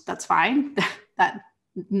themselves. That's fine.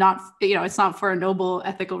 It's not for a noble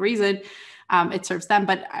ethical reason. It serves them,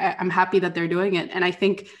 but I'm happy that they're doing it. And I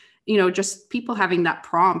think, just people having that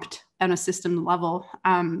prompt on a system level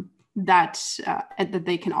that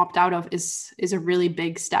they can opt out of is a really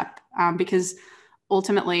big step because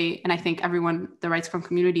ultimately, and I think everyone, the RightsCon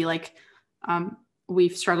community,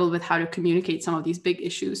 we've struggled with how to communicate some of these big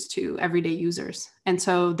issues to everyday users. And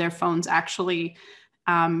so their phones actually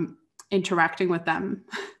interacting with them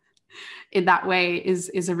in that way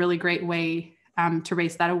is a really great way to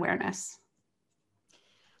raise that awareness.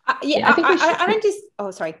 I don't just,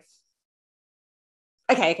 oh, sorry.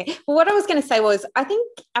 Okay. Well, what I was going to say was, I think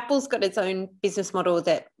Apple's got its own business model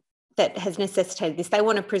that has necessitated this. They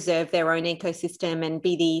want to preserve their own ecosystem and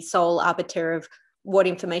be the sole arbiter of what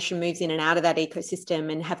information moves in and out of that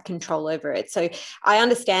ecosystem and have control over it. So I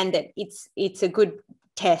understand that it's a good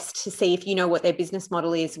test to see if you know what their business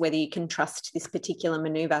model is, whether you can trust this particular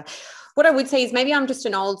maneuver. What I would say is maybe I'm just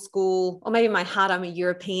an old school, or maybe in my heart I'm a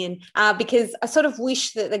European, because I sort of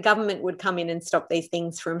wish that the government would come in and stop these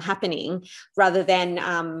things from happening rather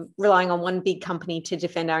than relying on one big company to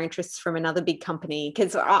defend our interests from another big company.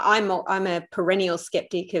 Because I'm a perennial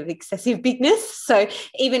skeptic of excessive bigness. So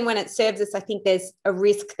even when it serves us, I think there's a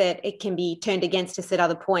risk that it can be turned against us at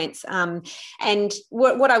other points. And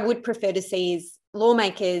what I would prefer to see is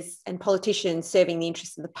lawmakers and politicians serving the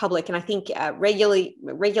interests of the public. And I think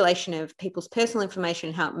regulation of people's personal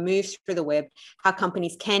information, how it moves through the web, how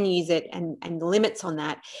companies can use it, and the limits on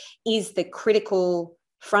that is the critical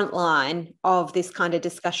front line of this kind of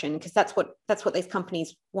discussion, because that's what these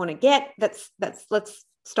companies want to get. Let's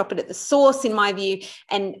stop it at the source, in my view,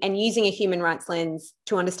 and using a human rights lens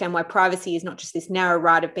to understand why privacy is not just this narrow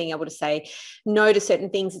right of being able to say no to certain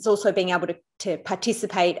things. It's also being able to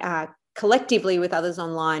participate collectively with others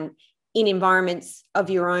online in environments of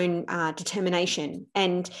your own determination.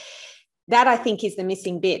 And that I think is the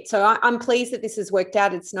missing bit. So I'm pleased that this has worked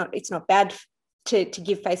out. It's not bad to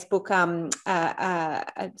give Facebook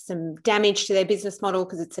some damage to their business model,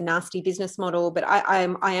 because it's a nasty business model. But I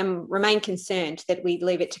remain concerned that we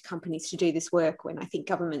leave it to companies to do this work when I think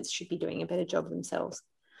governments should be doing a better job themselves.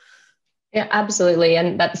 Yeah, absolutely.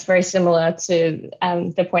 And that's very similar to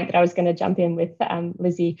the point that I was going to jump in with,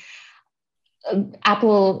 Lizzie.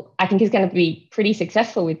 Apple, I think, is going to be pretty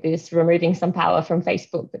successful with this, removing some power from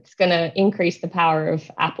Facebook. It's going to increase the power of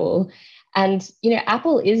Apple. And,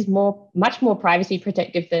 Apple is much more privacy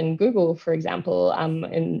protective than Google, for example,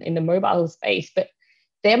 in the mobile space. But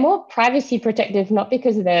they're more privacy protective, not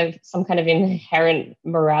because of their some kind of inherent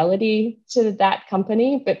morality to that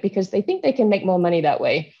company, but because they think they can make more money that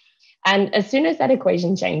way. And as soon as that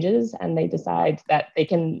equation changes and they decide that they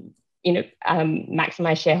can,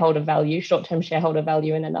 maximize shareholder value, short-term shareholder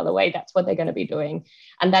value in another way, that's what they're going to be doing.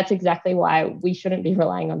 And that's exactly why we shouldn't be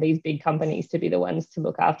relying on these big companies to be the ones to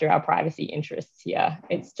look after our privacy interests here.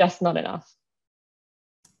 It's just not enough.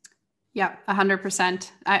 Yeah, 100%.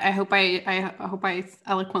 I hope I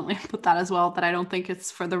eloquently put that as well, that I don't think it's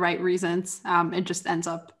for the right reasons. It just ends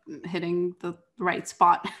up hitting the right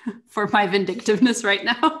spot for my vindictiveness right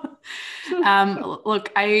now.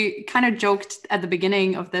 Look, I kind of joked at the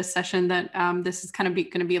beginning of this session that this is kind of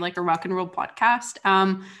going to be like a rock and roll podcast.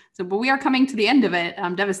 But we are coming to the end of it.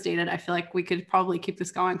 I'm devastated. I feel like we could probably keep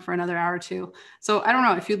this going for another hour or two. So I don't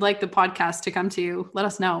know if you'd like the podcast to come to you, let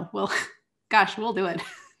us know. We'll do it.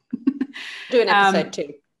 Do an episode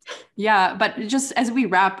too. Yeah, but just as we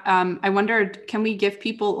wrap, I wondered, can we give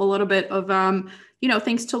people a little bit of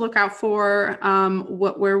things to look out for,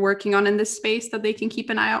 what we're working on in this space that they can keep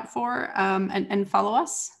an eye out for, and follow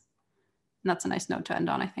us? And that's a nice note to end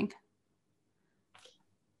on, I think.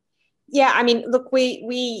 Yeah, I mean, look,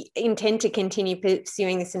 we intend to continue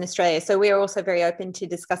pursuing this in Australia. So we are also very open to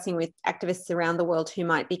discussing with activists around the world who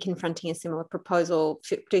might be confronting a similar proposal.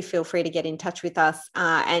 Do feel free to get in touch with us.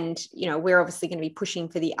 And, we're obviously going to be pushing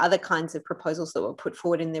for the other kinds of proposals that were put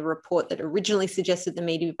forward in the report that originally suggested the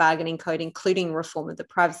media bargaining code, including reform of the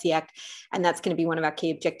Privacy Act. And that's going to be one of our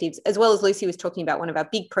key objectives, as well as Lucie was talking about one of our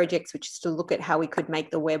big projects, which is to look at how we could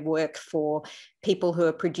make the web work for people who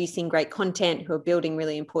are producing great content, who are building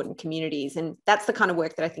really important communities. And that's the kind of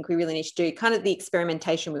work that I think we really need to do, kind of the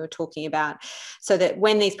experimentation we were talking about, so that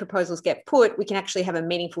when these proposals get put, we can actually have a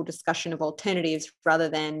meaningful discussion of alternatives rather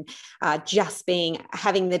than just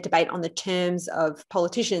having the debate on the terms of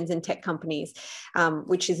politicians and tech companies,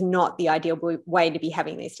 which is not the ideal way to be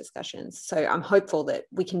having these discussions. So I'm hopeful that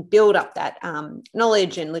we can build up that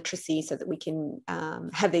knowledge and literacy so that we can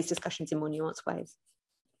have these discussions in more nuanced ways.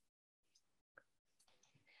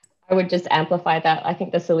 I would just amplify that. I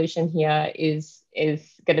think the solution here is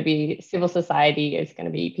going to be civil society, is going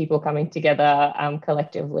to be people coming together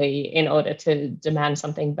collectively in order to demand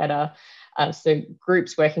something better. So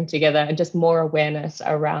groups working together and just more awareness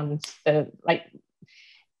around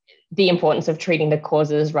the importance of treating the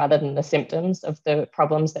causes rather than the symptoms of the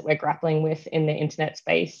problems that we're grappling with in the internet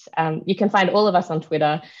space. You can find all of us on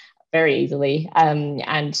Twitter very easily.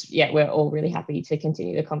 And yeah, we're all really happy to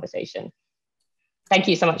continue the conversation. Thank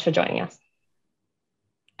you so much for joining us.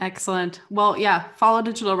 Excellent. Well, yeah, follow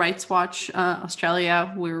Digital Rights Watch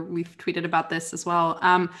Australia, where we've tweeted about this as well.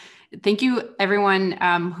 Thank you, everyone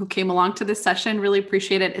who came along to this session. Really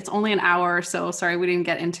appreciate it. It's only an hour, so sorry we didn't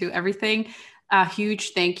get into everything. A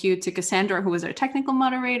huge thank you to Cassandra, who was our technical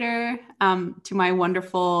moderator, to my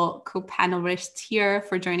wonderful co-panelists here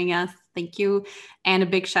for joining us. Thank you. And a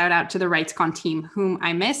big shout out to the RightsCon team, whom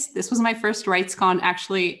I missed. This was my first RightsCon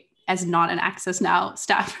actually as not an Access Now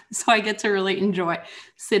staff. So I get to really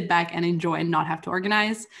sit back and enjoy and not have to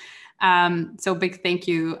organize. So big thank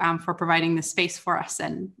you for providing this space for us,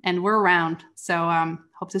 and we're around. So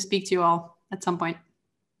hope to speak to you all at some point.